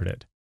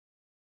interpreted.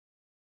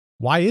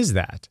 Why is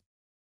that?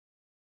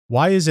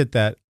 Why is it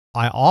that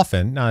I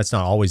often, now it's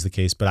not always the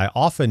case, but I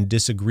often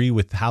disagree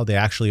with how they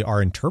actually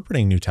are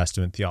interpreting New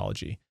Testament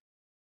theology?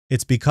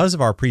 It's because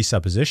of our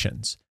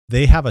presuppositions.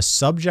 They have a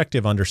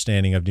subjective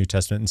understanding of New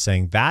Testament and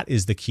saying that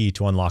is the key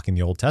to unlocking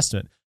the Old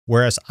Testament.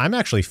 Whereas I'm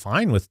actually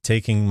fine with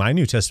taking my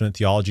New Testament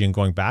theology and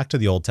going back to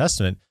the Old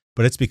Testament,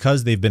 but it's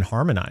because they've been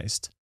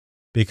harmonized.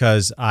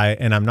 Because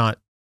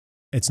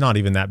it's not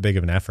even that big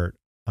of an effort.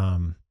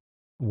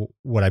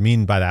 What I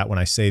mean by that when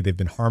I say they've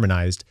been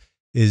harmonized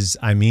is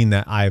I mean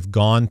that I've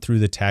gone through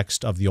the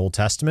text of the Old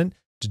Testament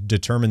to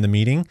determine the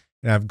meaning,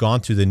 and I've gone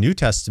through the New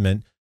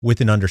Testament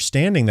with an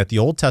understanding that the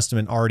Old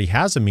Testament already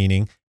has a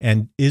meaning,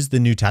 and is the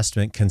New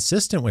Testament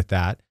consistent with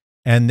that?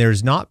 And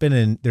there's not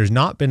been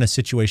a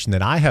situation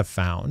that I have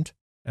found,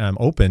 and I'm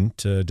open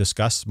to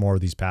discuss more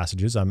of these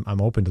passages.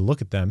 I'm open to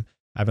look at them.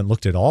 I haven't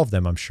looked at all of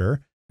them, I'm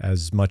sure,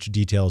 as much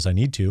detail as I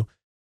need to,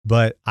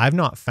 but I've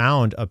not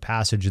found a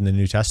passage in the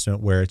New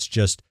Testament where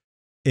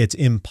it's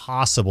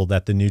impossible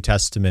that the New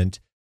Testament,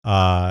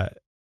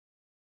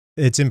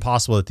 it's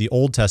impossible that the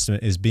Old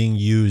Testament is being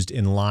used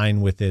in line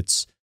with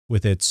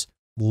its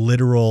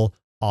literal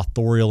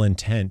authorial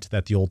intent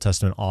that the Old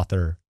Testament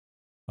author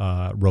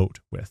wrote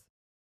with.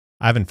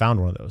 I haven't found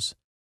one of those.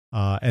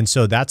 And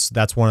so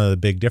that's one of the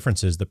big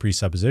differences, the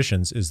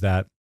presuppositions, is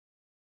that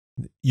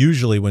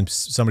usually when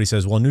somebody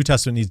says, well, New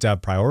Testament needs to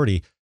have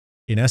priority,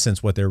 in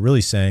essence, what they're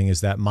really saying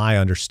is that my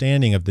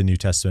understanding of the New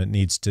Testament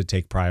needs to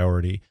take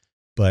priority.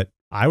 But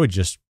I would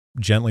just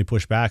gently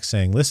push back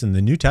saying, listen,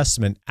 the New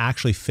Testament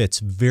actually fits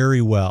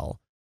very well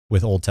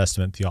with Old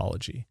Testament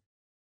theology.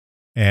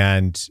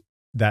 And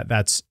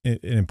that's an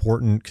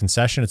important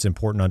concession. It's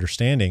important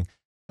understanding.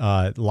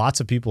 Lots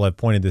of people have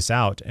pointed this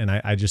out, and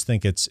I just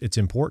think it's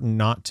important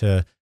not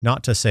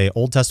to say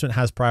Old Testament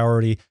has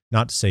priority,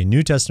 not to say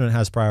New Testament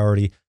has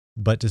priority,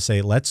 but to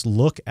say let's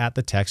look at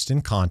the text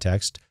in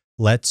context.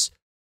 Let's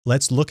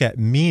look at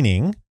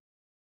meaning.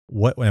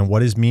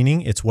 What is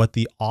meaning? It's what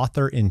the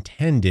author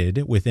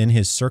intended within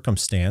his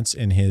circumstance,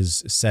 in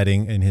his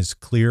setting, in his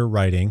clear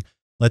writing.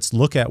 Let's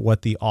look at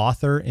what the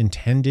author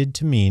intended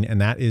to mean,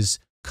 and that is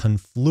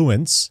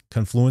confluence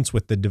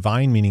with the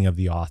divine meaning of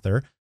the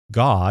author,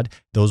 God.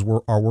 Those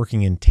are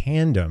working in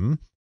tandem.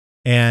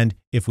 And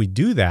if we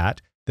do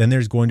that, then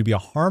there's going to be a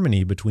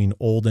harmony between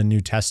Old and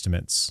New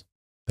Testaments.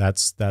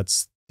 That's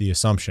the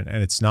assumption.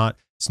 And it's not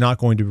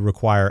going to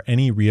require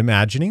any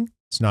reimagining.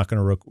 It's not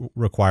going to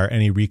require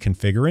any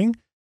reconfiguring,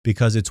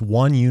 because it's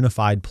one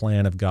unified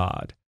plan of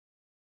God.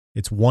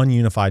 It's one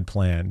unified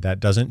plan that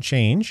doesn't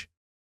change.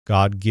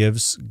 God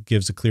gives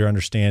a clear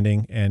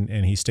understanding,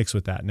 and he sticks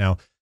with that. Now,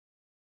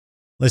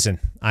 listen,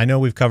 I know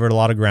we've covered a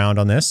lot of ground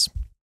on this,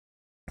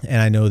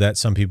 and I know that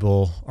some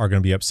people are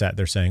going to be upset.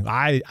 They're saying,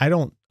 I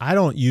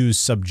don't use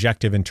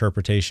subjective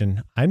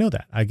interpretation. I know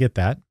that. I get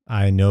that.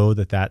 I know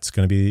that that's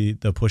going to be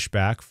the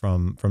pushback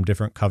from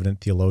different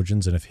covenant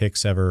theologians. And if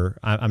Hicks ever,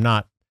 I'm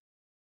not,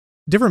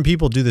 different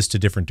people do this to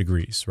different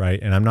degrees, right?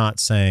 And I'm not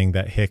saying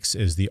that Hicks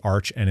is the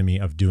arch enemy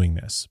of doing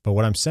this. But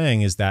what I'm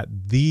saying is that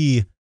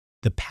the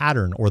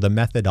pattern or the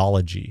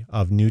methodology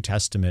of New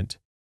Testament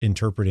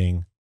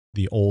interpreting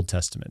the Old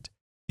Testament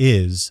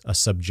is a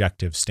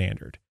subjective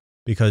standard,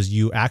 because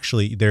you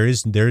actually, there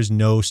is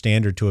no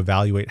standard to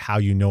evaluate how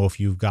you know if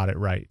you've got it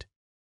right.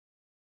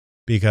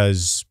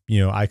 Because,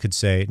 I could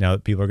say, now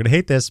people are going to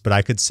hate this, but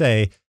I could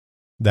say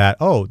that,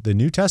 the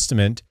New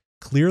Testament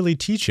clearly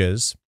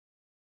teaches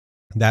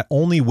that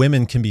only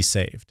women can be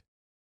saved.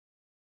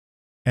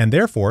 And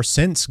therefore,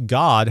 since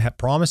God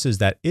promises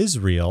that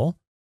Israel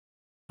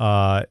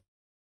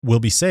will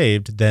be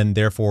saved, then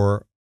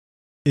therefore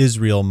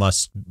Israel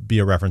must be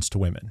a reference to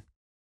women.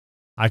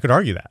 I could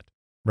argue that,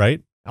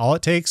 right? All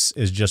it takes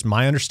is just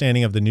my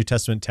understanding of the New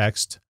Testament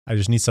text. I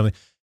just need something.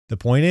 The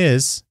point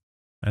is,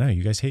 I know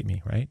you guys hate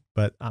me, right?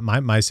 But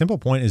my simple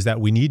point is that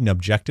we need an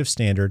objective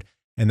standard,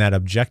 and that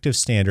objective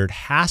standard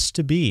has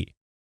to be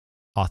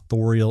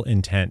authorial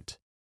intent.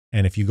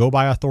 And if you go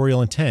by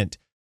authorial intent,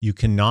 you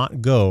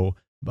cannot go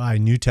by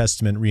New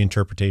Testament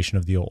reinterpretation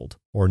of the Old,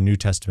 or New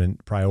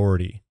Testament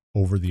priority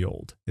over the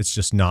Old. It's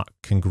just not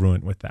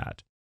congruent with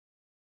that.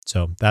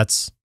 So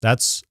that's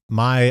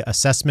my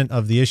assessment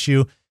of the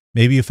issue.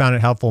 Maybe you found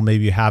it helpful,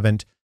 maybe you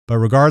haven't. But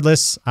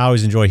regardless, I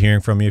always enjoy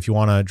hearing from you. If you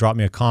want to drop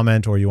me a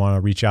comment or you want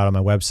to reach out on my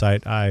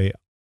website, I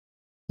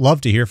love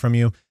to hear from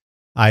you.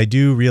 I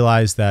do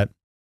realize that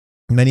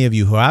many of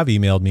you who have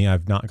emailed me,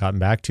 I've not gotten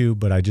back to,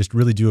 but I just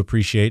really do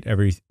appreciate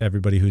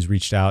everybody who's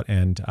reached out,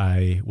 and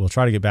I will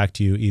try to get back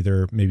to you,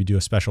 either maybe do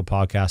a special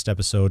podcast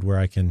episode where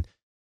I can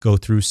go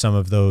through some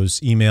of those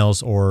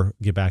emails, or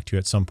get back to you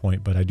at some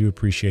point. But I do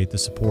appreciate the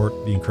support,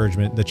 the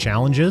encouragement, the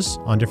challenges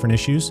on different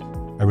issues.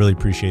 I really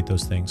appreciate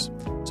those things.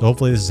 So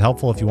hopefully this is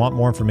helpful. If you want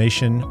more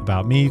information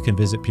about me, you can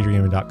visit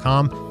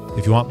petergammon.com.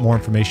 If you want more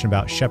information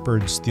about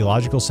Shepherd's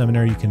Theological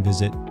Seminary, you can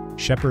visit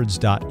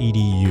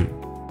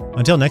shepherds.edu.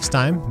 Until next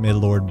time, may the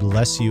Lord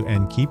bless you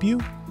and keep you,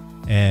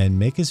 and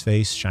make his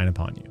face shine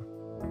upon you.